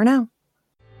 Bye for now.